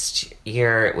next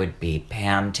year, it would be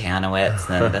Pam Tanowitz,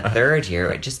 and then the third year,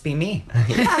 it would just be me.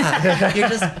 Yeah. You're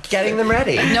just getting them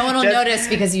ready. No one will notice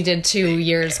because you did 2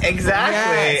 years before.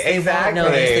 Exactly. Exactly.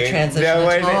 Notice the transition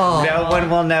at all. No one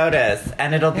will notice.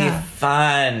 And it'll be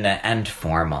fun and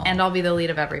formal. And I'll be the lead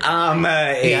of every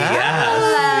Yes.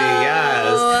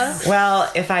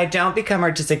 Well, if I don't become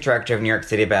artistic director of New York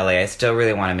City Ballet, I still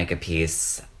really want to make a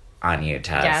piece on you,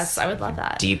 Tess. Yes, I would love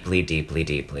that. Deeply, deeply,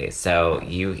 deeply. So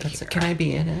Can I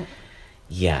be in it?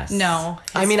 Yes. No,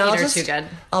 his I mean, feet I'll are just- too good.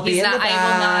 I'll be in the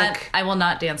back. I will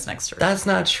not dance next to her. That's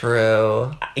not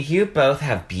true. You both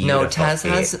have beautiful No, Taz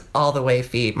feet. has all the way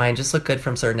feet. Mine just look good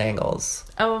from certain angles.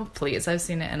 Oh, please. I've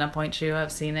seen it in a point shoe.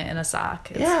 I've seen it in a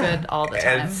sock. It's Yeah. good all the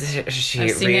time. I've seen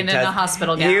it in a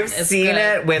hospital gown. You've It's seen good.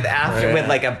 it with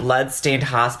like a blood-stained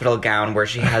hospital gown where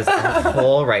she has a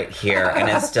hole right here and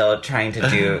is still trying to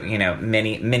do,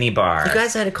 mini bars. You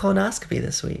guys had a colonoscopy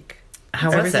this week. How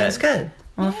was Everything it? was good.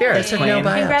 Well, if you're a Took queen, no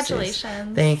biopsies.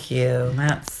 Congratulations. Thank you.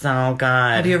 that's so good.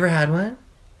 Have you ever had one?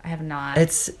 I have not. We're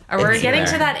it's getting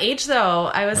either. to that age, though.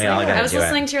 I was We all gotta do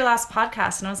listening it. to your last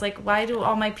podcast, and I was like, "Why do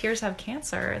all my peers have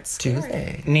cancer?" It's scary.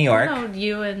 Tuesday. New York? No,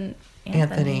 you and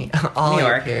Anthony. All New your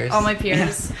York. peers. all my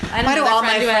peers. I had Why do another all my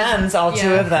friend who had- friends, all two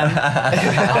yeah. of them?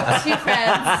 all 2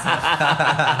 friends.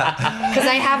 Because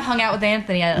I have hung out with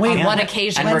Anthony on one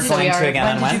occasion. And we're so we going to are again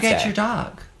When on did you get Wednesday. your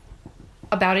dog?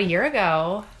 about a year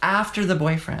ago. After the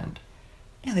boyfriend.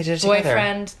 Yeah, they did it together.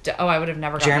 Boyfriend. Oh, I would have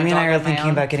never. gotten Jeremy a and I dog are on my thinking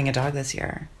own. about getting a dog this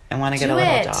year. I want to get Do a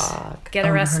little it. dog. Get a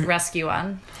Oh, rescue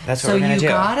one. That's what So we're gonna you do.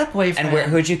 got a boyfriend.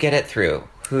 And who'd you get it through?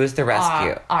 Who's the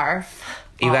rescue? ARF.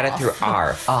 You got it through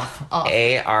ARF. Off.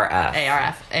 ARF.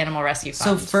 ARF, Animal Rescue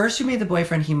So Fund. first you meet the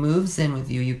boyfriend, he moves in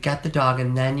with you, you get the dog,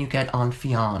 and then you get on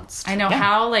fianced. I know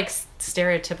how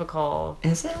stereotypical.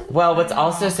 Is it? Well, what's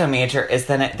also so major is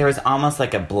that there was almost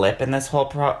like a blip in this whole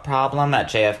problem at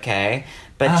JFK.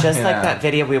 But just yeah. like that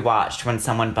video we watched when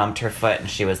someone bumped her foot and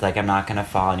she was like, I'm not going to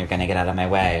fall and you're going to get out of my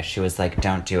way. She was like,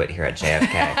 don't do it here at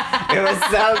JFK. It was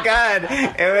so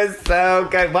good. It was so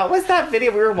good. What was that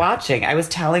video we were watching? I was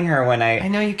telling her when I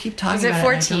know you keep talking Was it about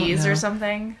four it. I don't T's know. or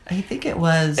something? I think it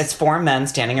was. It's 4 men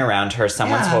standing around her.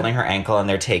 Someone's Yeah. holding her ankle and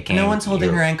they're taking. No one's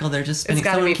holding you. her ankle, they're just spinning.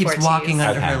 gotta Someone be keeps 4 walking Ts.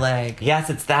 under Okay. her leg. Yes,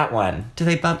 it's that one. Do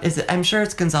they bump? Is it? I'm sure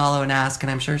it's Gonzalo and Ask,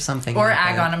 and I'm sure something. Or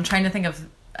happened. Agon. I'm trying to think of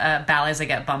ballets I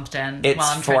get bumped in. It's while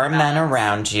I'm 4 trying to men balance.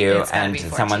 around you It's gotta and be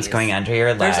 4 someone's Ts. going under your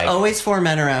leg. There's always 4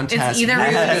 men around. It's Tess. either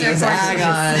Rudy, Rudy or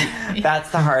Agon.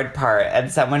 That's the hard part. And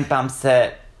someone bumps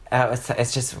it.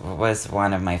 It's just was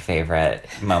one of my favorite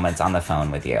moments on the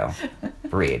phone with you,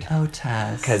 Reed. Oh,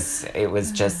 Tess. Because it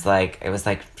was just like,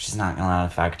 she's not going to let it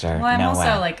affect her. Well, I'm no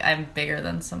also way. I'm bigger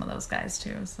than some of those guys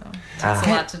too, so it's a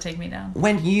lot to take me down.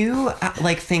 When you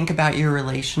think about your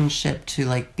relationship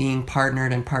to being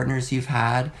partnered and partners you've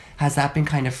had, has that been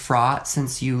kind of fraught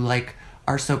since you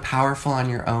are so powerful on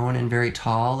your own and very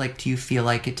tall? Do you feel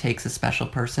like it takes a special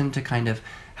person to kind of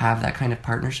have that kind of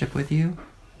partnership with you?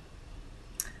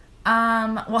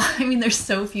 Well, I mean, there's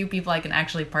so few people I can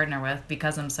actually partner with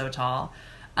because I'm so tall.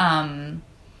 I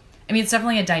mean, it's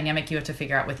definitely a dynamic you have to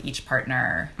figure out with each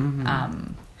partner.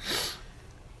 Mm-hmm.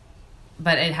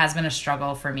 But it has been a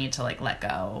struggle for me to let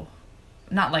go.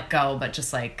 Not let go, but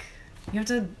just you have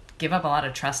to give up a lot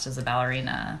of trust as a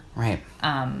ballerina. Right.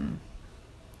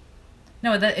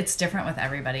 No, it's different with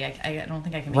everybody. I don't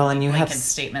think I can make Well, and you have blanket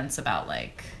statements about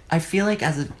I feel like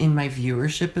in my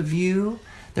viewership of you,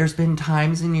 there's been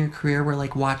times in your career where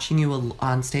watching you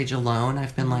on stage alone,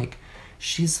 I've been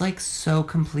she's so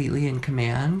completely in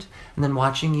command. And then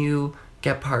watching you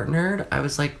get partnered, I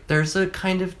was there's a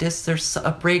kind of there's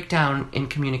a breakdown in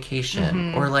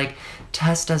communication, or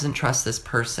Tess doesn't trust this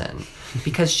person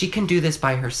because she can do this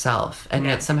by herself, and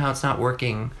yet somehow it's not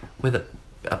working with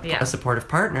a supportive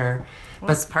partner. Well,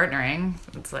 it's partnering.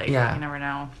 It's you never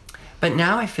know. But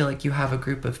now I feel like you have a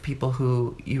group of people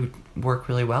who you work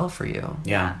really well for you.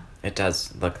 Yeah, it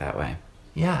does look that way.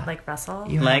 Yeah. Like Russell?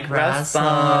 You Like have Russell.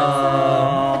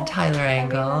 Tyler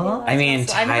Angle. I mean,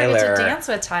 I never get Tyler. to dance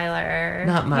with Tyler.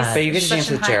 Not much. So you get to Such dance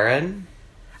an with high- Jared?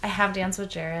 I have danced with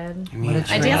Jared. What did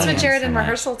I you danced do? with Jared in so much.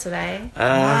 rehearsal today.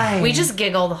 Why? We just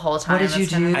giggle the whole time. What did you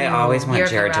It's been- do? I always want You're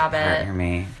the Jared to rabbit. partner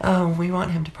me. Oh, we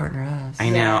want him to partner us. I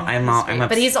know. Yeah, I'm he's great. I'm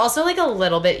But he's also a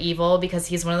little bit evil because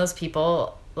he's one of those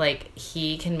people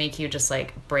he can make you just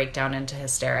break down into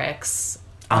hysterics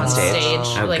On stage?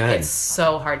 Oh, good. it's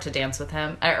so hard to dance with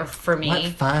him or for me. What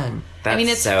fun. That's I mean,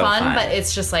 it's so fun, but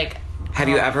it's just Have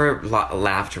you ever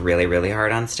laughed really, really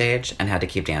hard on stage and had to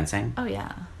keep dancing? oh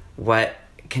yeah. What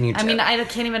can you? I mean, I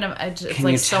can't even. It's can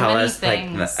you so tell many us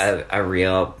things a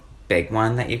real big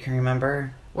one that you can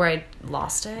remember? where I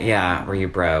lost it. Yeah, where you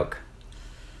broke.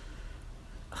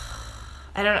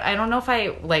 I don't know if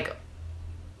I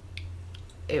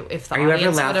if the Are you ever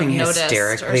audience would have laughing noticed or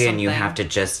hysterically and you something. have to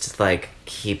just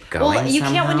keep going? Well, you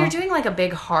can't when somehow? you're doing a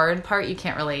big hard part. You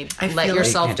can't really I let feel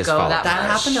yourself You can't just go follow that that That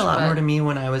much, happened a lot but- more to me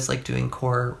when I was doing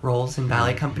core roles in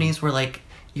ballet companies where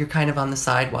you're kind of on the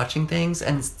side watching things,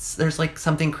 and there's like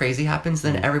something crazy happens,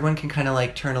 then everyone can kind of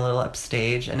like turn a little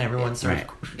upstage, and everyone's sort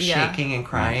of shaking and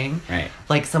crying. Right.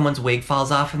 Like someone's wig falls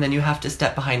off, and then you have to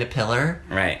step behind a pillar.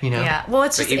 Right. You know. Yeah. Well,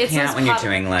 it's But just you it's can't as when you're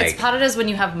doing, like- it's plotted as when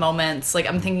you have moments like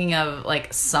I'm thinking of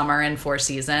like Summer in Four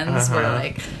Seasons where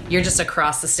like you're just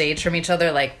across the stage from each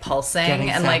other like pulsing Getting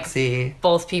and sexy. like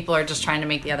both people are just trying to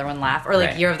make the other one laugh or like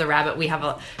Right. Year of the Rabbit. We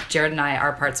have Jared and I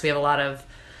our parts. We have a lot of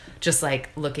just like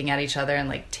looking at each other and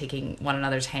like taking one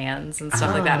another's hands and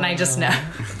stuff like that. And I just know,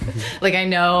 like I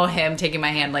know him taking my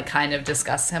hand like kind of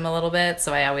disgusts him a little bit.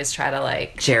 So I always try to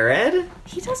like. Jared?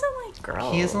 He doesn't like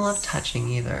girls. He doesn't love touching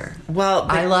either. Well,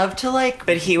 I love to like.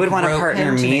 But he would want to grope partner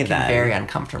him to me make him then. very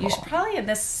uncomfortable. You should probably in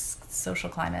this social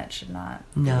climate should not.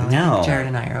 No. No. Jared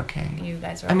and I are okay. You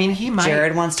guys are. I mean, he might.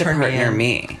 Jared wants to turn partner in.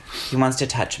 me. He wants to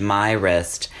touch my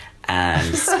wrist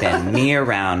and spin me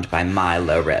around by my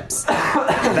low ribs.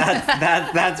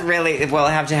 That's really. We'll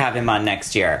have to have him on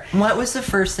next year. What was the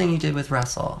first thing you did with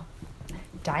Russell?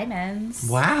 Diamonds.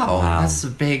 Wow. That's a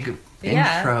big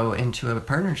Yeah. intro into a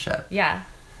partnership. Yeah.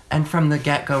 And from the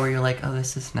get-go where you're like, oh,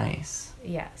 this is nice.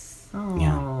 Yes. Oh.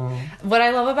 Yeah. What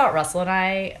I love about Russell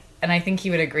and I think he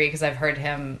would agree because I've heard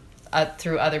him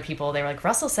through other people. They were like,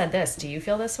 Russell said this. Do you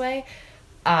feel this way?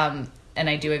 And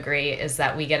I do agree. Is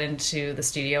that we get into the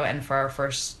studio and for our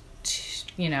first,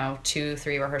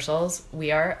 2-3 rehearsals,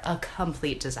 we are a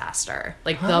complete disaster.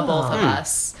 Like the both of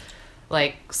us,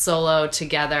 like solo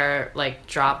together, like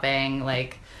dropping,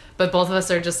 like. But both of us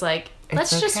are just like,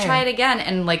 let's just okay. try it again.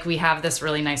 And like we have this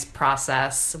really nice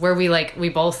process where we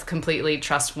both completely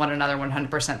trust one another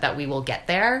 100% that we will get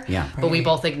there. Yeah. But we Right.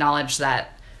 both acknowledge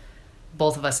that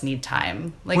both of us need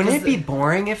time. Like, Wouldn't 'cause it be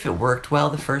boring if it worked well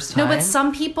the first time? no, but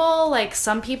some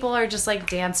people are just like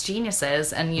dance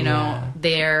geniuses and Yeah.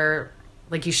 they're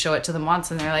like you show it to them once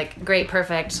and they're like, great,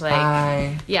 perfect. Like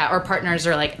Bye. yeah, or partners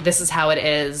are like, this is how it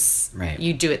is. Right.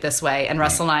 You do it this way. And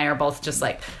Russell and I are both just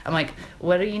like, I'm like,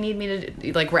 what do you need me to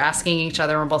do? Like, we're asking each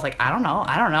other. And we're both like, I don't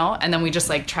know. And then we just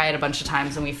like try it a bunch of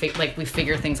times and we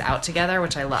figure things out together,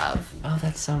 which I love. Oh,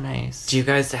 that's so nice. Do you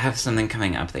guys have something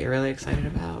coming up that you're really excited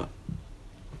about?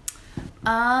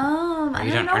 I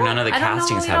You don't know. or none of the I don't know.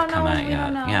 castings We have don't come know. out We yet.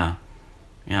 don't know.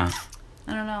 Yeah.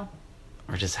 I don't know.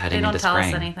 We're just They heading don't into tell spring.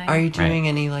 us anything. Are you doing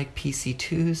any like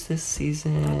PC2s this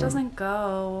season? It doesn't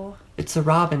go. It's the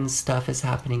Robin stuff is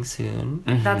happening soon.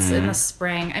 That's in Mm-hmm. the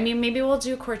spring. I mean, maybe we'll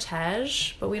do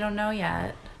Cortege, but we don't know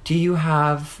yet. Do you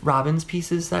have Robin's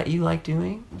pieces that you like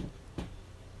doing?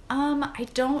 I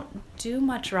don't do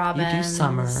much Robins.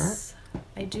 Summer.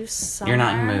 I do summer. You're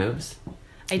not in moves?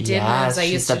 I did Yes, moves. I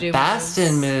she's used the to do best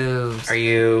moves. in moves. Are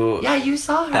you... Yeah, you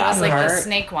saw her. That It's like the part,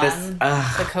 snake one,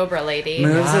 this- the Cobra lady.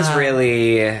 Moves is Yeah.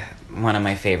 really one of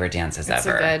my favorite dances It's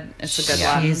ever. It's a good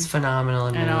Yeah. one. She's phenomenal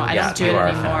in I know, moves. I don't do you it are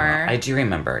anymore. phenomenal. I do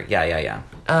remember. Yeah.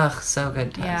 Ugh, so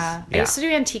good. Tess. Yeah. I Yeah. used to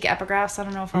do antique epigraphs. I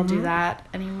don't know if I'll do that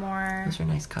anymore. Those are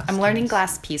nice costumes. I'm learning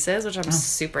glass pieces, which I'm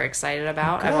super excited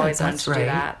about. Good, I've always wanted that's to do right.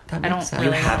 that. That I don't makes sense. You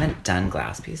really haven't done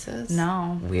glass pieces?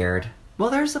 No. Weird. Well,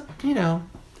 there's a,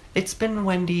 it's been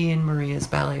Wendy and Maria's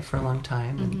ballet for a long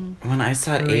time. And, When I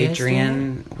saw Maria's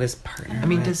Adrian was partnered I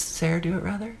mean, with... does Sarah do it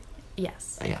rather?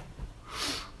 Yes. Yeah.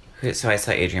 So I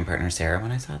saw Adrian partner Sarah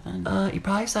when I saw them? You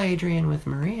probably saw Adrian with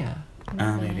Maria.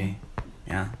 Oh, maybe.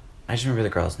 Yeah. I just remember the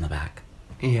girls in the back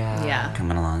Yeah. Yeah.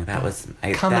 coming along. That was...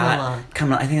 Coming along.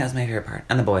 I think that was my favorite part.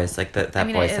 And the boys, like that I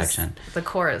mean, boys it is- section. The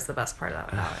core is the best part of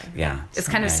that ballet. Yeah. It's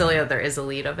kind of silly that there is a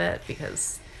lead of it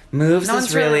because Moves No is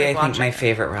one's really, really, like, I think, watching my it.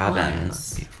 favorite Oh, I love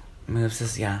Robins. you. Moves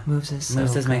is, yeah. Moves is so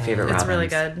Moves is my good. favorite It's Robins. really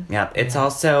good. Yep. It's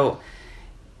also,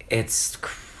 it's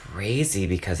crazy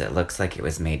because it looks like it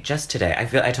was made just today.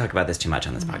 I talk about this too much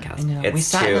on this podcast. I know.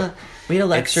 It's We had a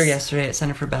lecture it's- yesterday at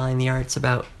Center for Ballet and the Arts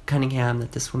about Cunningham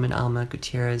that this woman Alma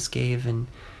Gutierrez gave, and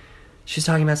she was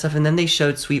talking about stuff. And then they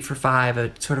showed Sweet for Five,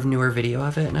 a sort of newer video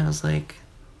of it, and I was like,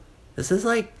 "This is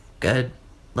like good.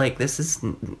 Like this is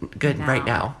good right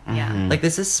now. Yeah. Like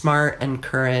this is smart and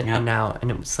current Yep. and now."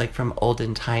 And it was like from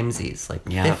olden timesies, like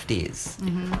Yep. 50s.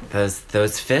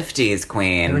 Those 50s,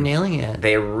 Queen. They were nailing it.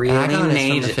 They really Agon is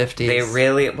made from the 50s. They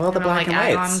really the You know, black like and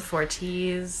Agon, whites.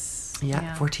 Fortes.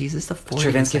 Yeah, Fortes is the 40s.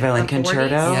 Stravinsky Violin The 40s?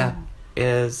 Concerto Yeah.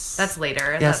 is That's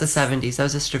later. Yeah, it's the 70s. That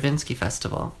was a Stravinsky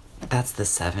festival. that's the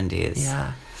 70s.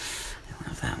 Yeah. I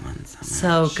love that one so much.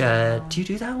 So good. Do you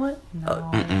do that one?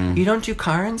 No. You don't do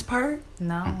Karen's part?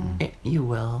 No. You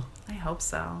will. I hope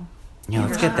so. Yeah,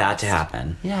 let's get that to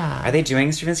happen. Yeah. Are they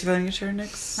doing Stravinsky Violin Concerto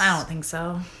next? I don't think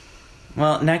so.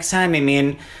 Well, next time,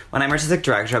 when I'm artistic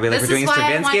director, I'll be like, This we're doing is why I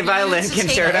Stravinsky want you Violin to take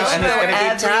Concerto, over and it's going to be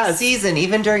every test. season,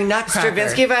 even during Nutcracker.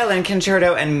 Stravinsky Violin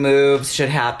Concerto and Moves should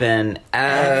happen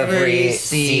every Every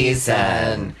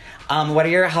season. What are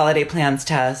your holiday plans,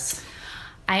 Tess?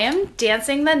 I am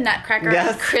dancing the Nutcracker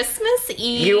Yes. on Christmas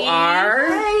Eve. You are?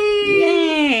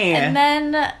 Yay! And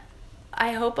then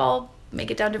I hope I'll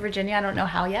make it down to Virginia. I don't know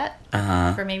how yet.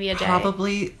 For maybe a day.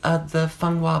 Probably the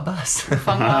Fung Hua bus.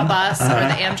 Fung bus or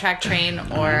the Amtrak train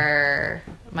or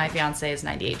my fiance's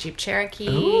 98 Jeep Cherokee.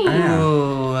 Ooh. Take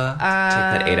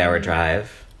that 8-hour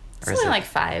drive. Or is Something it- like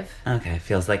 5. Okay,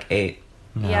 feels like 8.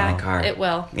 Yeah, in the car. it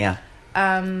will. Yeah.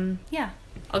 Yeah.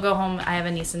 I'll go home. I have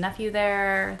a niece and nephew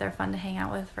there. They're fun to hang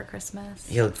out with for Christmas.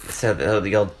 You'll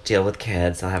deal with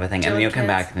kids. I'll have a thing, Deal and then with you'll come kids.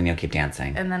 back, and then you'll keep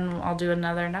dancing. And then I'll do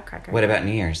another Nutcracker. What about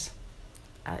New Year's?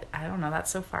 I don't know. That's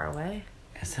so far away.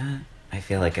 Is it? I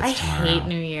feel like it's I tomorrow. hate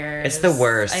New Year's. It's the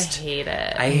worst. I hate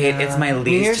it. It's my New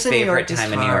least Year's in New favorite York is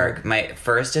time in New hard. York. My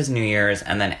first is New Year's,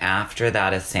 and then after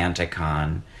that is Santa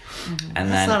Con. And That's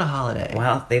then not a holiday.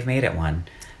 Well, they've made it one.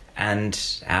 And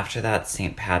after that,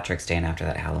 St. Patrick's Day, and after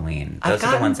that, Halloween. I've Those are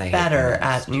gotten the ones I hate. better the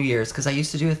most. at New Year's because I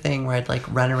used to do a thing where I'd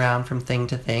like run around from thing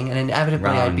to thing, and inevitably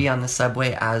Run. I'd be on the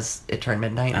subway as it turned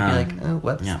midnight. And I'd be like, oh,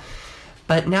 whoops. Yeah.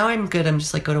 But now I'm good. I'm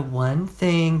just like, go to one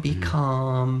thing, be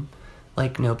calm,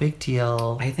 like no big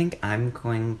deal. I think I'm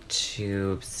going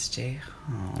to stay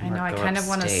home. I know. or I go kind of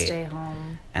want to upstate. stay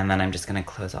home. And then I'm just going to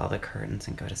close all the curtains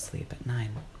and go to sleep at 9.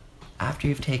 After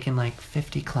you've taken like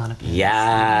 50 Klonopins.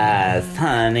 Yes,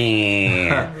 honey.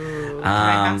 Can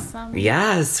I have some?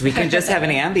 Yes, we can just have an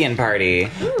Ambien party.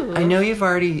 I know you've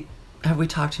already. Have we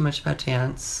talked too much about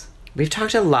dance? We've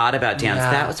talked a lot about dance.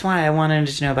 Yeah. That was why I wanted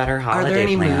to know about her Are holiday there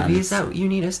any plans. movies that you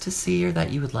need us to see or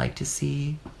that you would like to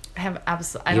see? I have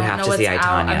absolutely. I You don't have know to what's see I, out.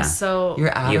 Tonya. I'm so.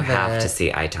 You're out You of have it. to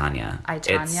see I, Tonya. I, It's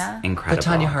Tonya? The incredible.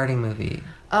 Tanya Harding movie.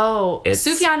 Oh, It's-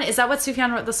 Sufjan. Is that what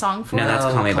Sufjan wrote the song for? No, that's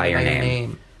Oh, Call Me By Your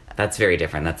Name. That's very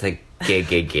different. That's a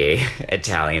gay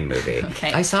Italian movie.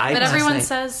 Okay. I saw it But last everyone night.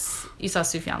 says you saw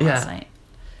Sufjan Yeah. last night.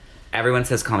 Everyone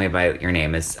says Call Me By Your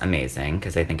Name is amazing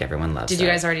because I think everyone loves it. Did you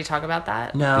guys already talk about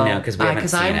that? No, No, 'cause we haven't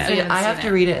seen it. We haven't I have seen to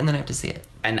it. read it and then I have to see it.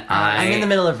 And I'm in the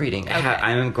middle of reading it.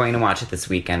 I'm going to watch it this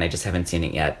weekend. I just haven't seen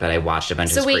it yet, but I watched a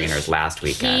bunch of screeners last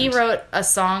weekend. He wrote a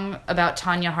song about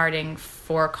Tanya Harding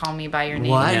for Call Me By Your Name.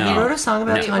 What? No. He wrote a song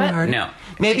about No. Tanya What? Harding? No.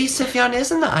 Maybe Sufjan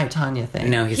is in the I, Tanya thing.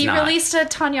 No, he's He not. released a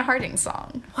Tanya Harding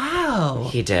song Wow.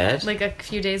 He did? like a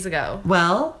few days ago.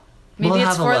 Well, Maybe we'll it's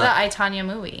have a for look. the I, Tanya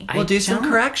movie. We'll do some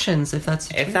don't- corrections if that's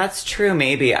If that's true,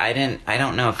 maybe. I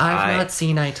don't know if I've not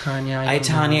seen I, Tanya. I,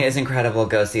 Tonya is incredible.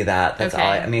 Go see that. That's Okay.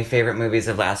 all. I mean, favorite movies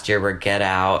of last year were Get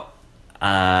Out,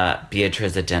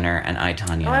 Beatrice at Dinner, and I,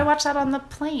 Tonya. Oh, I watched that on the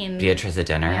plane. Beatrice at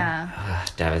Dinner? Yeah. Ugh,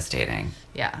 devastating.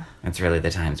 Yeah. It's really the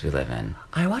times we live in.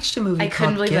 I watched a movie I called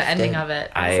couldn't believe the Gifted. ending of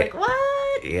it. I was like,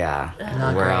 what? Yeah.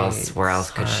 Not Where great.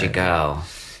 else could she Sorry. go?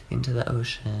 Into the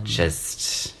ocean.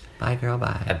 Just Bye, girl,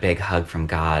 bye. a big hug from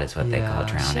God is what they Yeah. call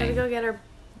She had to drowning. go get her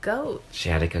goat. She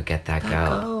had to go get that That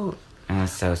goat. goat. It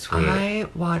was so sweet. I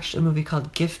watched a movie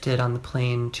called Gifted on the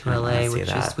plane to I wanna LA, see which is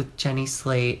that. with Jenny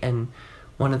Slate and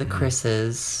one of the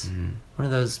Chris's, one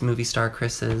of those movie star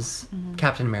Chris's,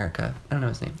 Captain America. I don't know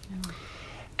his name.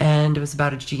 And it was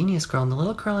about a genius girl, and the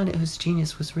little girl in it whose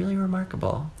genius was really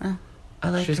remarkable. I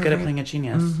liked She was her good at very- playing a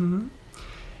genius.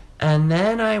 And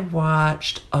then I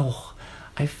watched.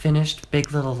 I finished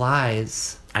Big Little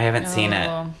Lies. I haven't seen it.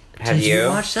 Oh. Have Did you? you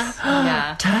watch that?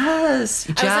 Yeah. Tess,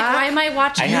 Jack. I was like, why am I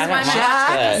watching I this? haven't Why am I watched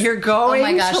watching it. this? You're going Oh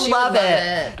my gosh, to you love love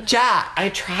it. it. Jack. I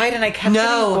tried and I kept getting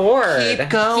No, bored. keep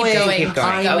going. Keep going, keep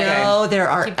going. I Okay. know there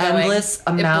are Keep going. endless It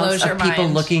amounts blows your of people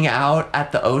mind. looking out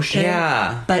at the ocean.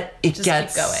 Yeah. But it Just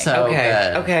gets keep going. so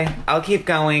Okay, good. okay. I'll keep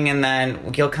going and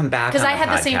then you'll come back. Because on I had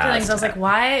the same podcast. feelings. I was like,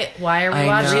 why are we I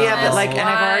watching know. this? Yeah, but like, and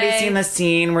I've already Why? seen the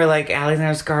scene where like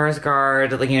Alexander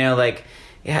Skarsgård, like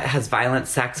has violent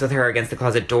sex with her against the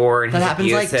closet door, and That he's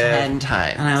happens like abusive. 10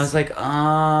 times. And I was like,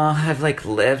 oh, I've like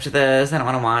lived this. I don't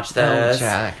want to watch this.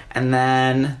 Jack. And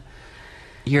then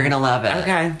You're gonna love it.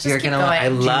 Okay. You're keep gonna. going. I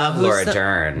Do you know love who's Laura the-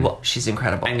 Dern. Well, she's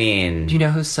incredible. I mean, do you know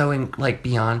who's so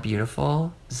beyond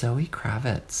beautiful? Zoe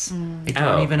Kravitz. I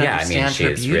don't even understand her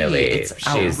she's beauty. really It's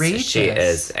outrageous. She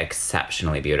is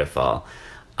exceptionally beautiful.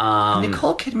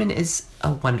 Nicole Kidman is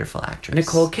a wonderful actress.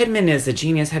 Nicole Kidman is a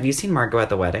genius. Have you seen Margot at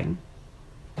the Wedding?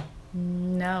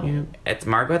 No. It's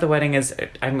Margot at the Wedding is.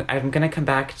 I'm gonna come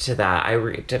back to that. I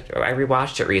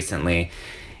rewatched it recently.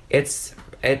 It's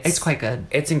quite good.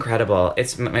 It's incredible.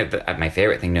 It's my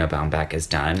favorite thing Noah Baumbach has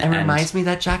done. And reminds me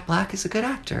that Jack Black is a good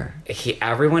actor.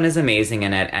 Everyone is amazing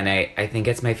in it, and I think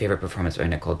it's my favorite performance by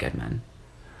Nicole Kidman,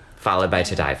 followed by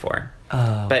To Die For.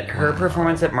 Oh, But her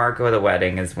performance at Margot at the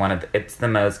Wedding is it's the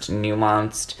most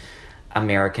nuanced,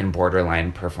 American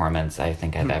borderline performance I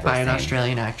think I've ever by seen. an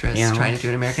Australian actress Yeah. trying to do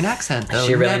an American accent. Though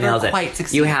She really never nails it. quite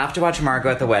succeed. You have to watch Margot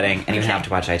at the Wedding, and you have to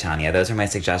watch I, Tonya. Those are my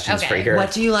suggestions for Okay. your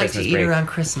What do you like Christmas to eat break. around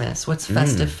Christmas? What's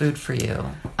festive food for you?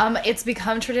 It's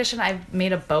become tradition. I've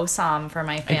made a bosom for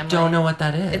my family. I don't know what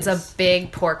that is. It's a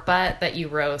big pork butt that you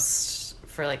roast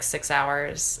for like 6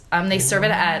 hours. They serve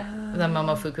it at the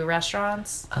Momofuku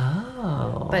restaurants,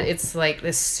 Oh. but it's like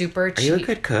this super Are cheap. you a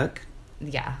good cook?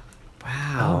 Yeah.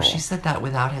 Wow. Oh, she said that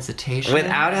without hesitation.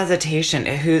 Without hesitation.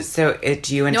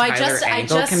 Do you and No, I Tyler just- I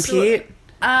Angle just- compete?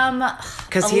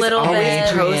 Because a he's little always bit.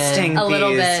 posting A little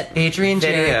these bit. Adrian,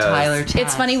 Jared, videos. Tyler, Taz.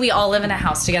 It's funny, we all live in a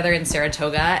house together in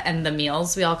Saratoga, and the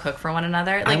meals we all cook for one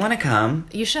another. I Like, want to come.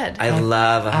 you should. I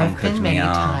love a home I've cooked been many meal.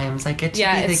 times. I get to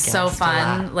Yeah, be the it's guest so a lot.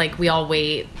 fun. Like, we all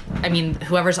wait. I mean,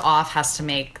 whoever's off has to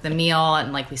make the meal,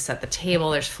 and like we set the table.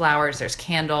 There's flowers, there's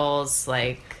candles.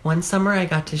 Like, One summer I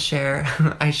got to share,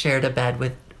 I shared a bed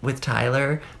with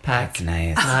Tyler Peck. That's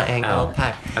nice. Not Angle, Oh,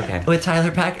 Peck. okay. With Tyler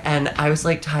Peck. And I was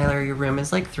like, Tyler, your room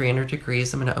is like 300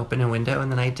 degrees. I'm going to open a window.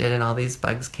 And then I did, and all these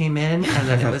bugs came in. And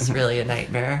then it was really a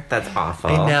nightmare. That's awful.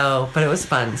 I know, but it was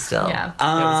fun still. Yeah. It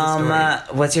was a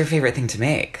story. What's your favorite thing to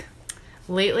make?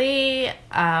 lately,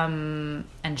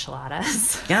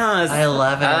 enchiladas. Yes. I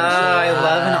love it. I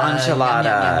love an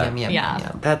enchilada. Yum, yum, yum, Yeah.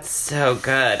 yum. That's so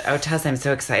good. Oh, Tess, I'm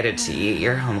so excited to eat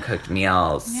your home cooked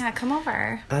meals. Yeah, come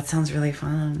over. That sounds really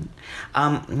fun.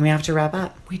 We have to wrap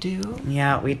up. We do?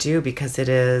 Yeah, we do because it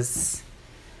is.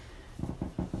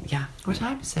 Yeah, What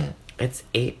time is it? it's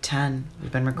 8:10.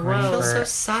 We've been recording I feel for so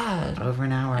sad. over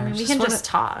an hour. I mean, we Just can wanna- just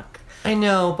talk. I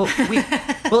know, but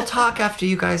we'll talk after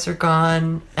you guys are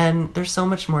gone. And there's so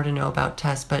much more to know about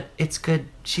Tess, but it's good.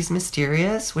 She's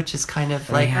mysterious, which is kind of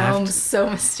like have I'm so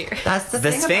mysterious. that's the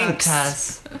The thing Sphinx. about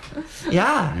Tess.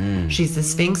 Yeah, she's the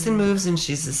Sphinx in moves, and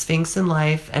she's the Sphinx in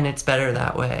life, and it's better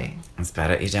that way. It's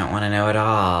better. You don't want to know it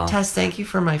all. Tess, thank you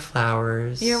for my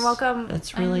flowers. You're welcome.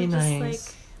 That's really And just, nice.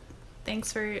 like,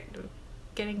 thanks for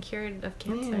getting cured of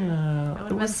cancer. Yeah, I would it have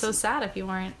been was- so sad if you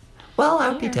weren't. Well, I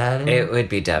would be dead. And It would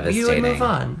be devastating. you would move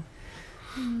on.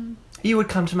 You would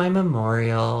come to my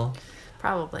memorial.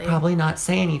 Probably. Probably not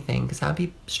say anything because that would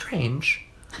be strange.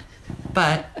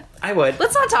 But I would.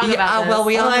 Let's not talk about this. well,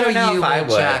 we all Well, I don't know you if I would.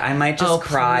 would. Jack. I might just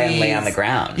cry and lay on the please.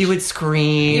 ground. You would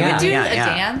scream. You would do a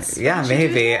dance? Yeah, Would you do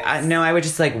maybe. dance? No, I would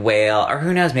just like wail, or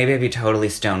who knows? Maybe I'd be totally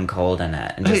stone cold in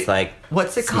it and just like.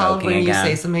 What's it called when smoking you again.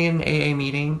 say something in an AA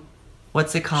meeting?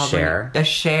 What's it called? Share. A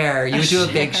share. You would do a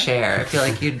big share. I feel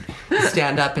like you'd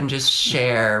stand up and just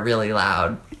share really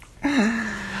loud.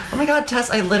 Oh my God, Tess!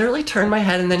 I literally turned my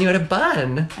head and then you had a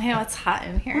bun. I know it's hot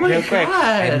in here. Oh my Real quick,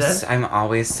 God. I'm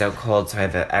always so cold, so I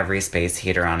have every space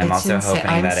heater on. I'm It's also insane. hoping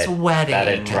I'm that sweating.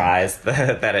 it dries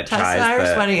that it Tess dries and I are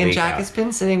the sweating, and leak Jack out. has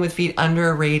been sitting with feet under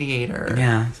a radiator.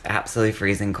 Yeah, absolutely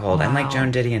freezing cold. I'm like Wow.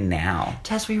 Joan Didion now.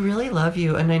 Tess, we really love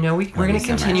you, and I know we're you going to so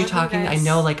much. continue Love you talking. I guys.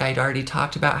 know, like I'd already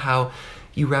talked about how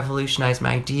you revolutionized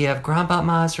my idea of Grand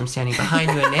Batmas from standing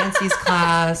behind you in Nancy's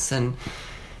class, and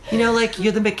you know, like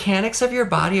the mechanics of your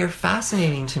body are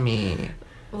fascinating to me.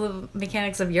 Well, the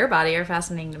mechanics of your body are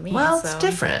fascinating to me. Well, so. it's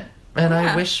different, and I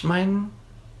Yeah. wish mine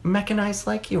mechanized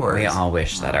like yours. We all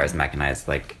wish that ours mechanized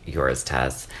like yours,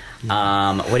 Tess. What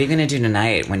are you gonna do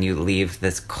tonight when you leave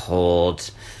this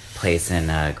cold place in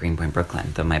Greenpoint,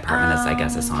 Brooklyn? Though my apartment is, I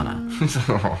guess, a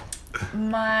sauna.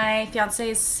 My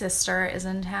fiance's sister is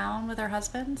in town with her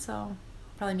husband, so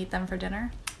probably meet them for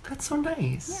dinner. That's so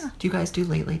nice. Yeah. Do you guys do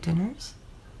late dinners?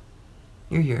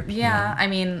 You're European. Yeah, I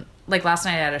mean, like last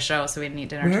night I had a show, so we didn't eat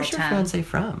dinner Where's till your 10. fiance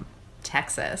from?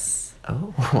 Texas.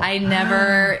 Oh. I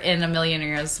never in a million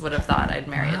years would have thought I'd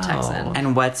marry a Wow. Texan.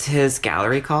 And what's his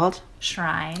gallery called?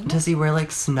 Shrine. Does he wear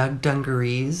like snug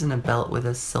dungarees and a belt with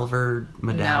a silver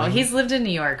No, medallion? he's lived in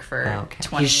New York for Oh, okay.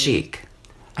 20. He's chic.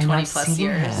 I know, 20 I've plus seen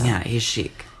years. him. Yeah, he's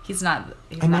chic. He's not.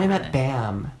 He's I met not him really- at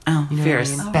BAM. Oh, You know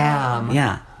fierce. what I mean? Oh, BAM.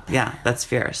 Yeah, that's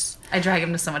fierce. I drag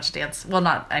him to so much dance. Well,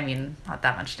 not that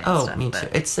much dance Oh, stuff. me but- too.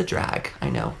 It's a drag. I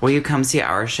know. Will you come see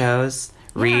our shows?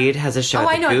 Reed has a show Oh, at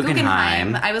I the know, at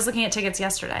Guggenheim. I was looking at tickets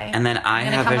yesterday. And then I I'm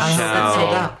gonna have come a on Sunday. Sold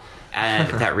show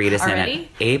out. that Reed is in at Already?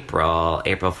 April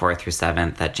 4th through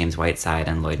 7th that James Whiteside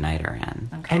and Lloyd Knight are in.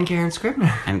 And Garen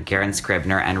Scribner. And Garen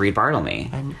Scribner and Reed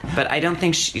Bartlemy. And- But I don't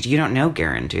think you don't know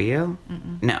Garen, do you?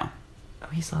 No. Oh,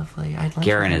 he's lovely. I had lunch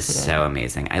Garen with him is today. so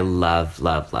amazing. I love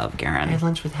I Garen. had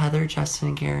lunch with Heather, Justin,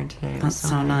 and Garen today. It was That's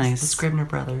so nice. The Scribner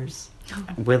brothers.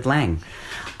 With Lang.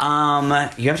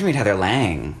 You have to meet Heather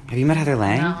Lang. Have you met Heather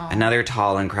Lang? No. Another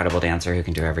tall, incredible dancer who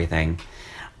can do everything.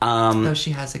 Though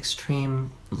she has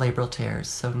extreme labral tears,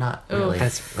 so not really.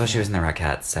 She was in the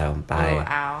Rockettes, so bye.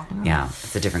 Oh, ow. Yeah,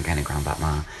 it's a different kind of Grand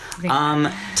Batma.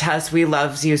 Tess, we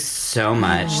love you so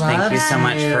much. Thank you so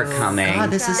much for coming.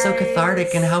 God, this is so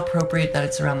cathartic, and how appropriate that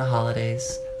it's around the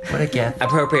holidays. What a gift.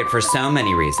 Appropriate for so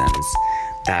many reasons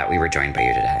that we were joined by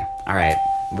you today. All right.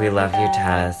 We love you,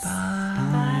 Tess.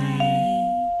 Bye.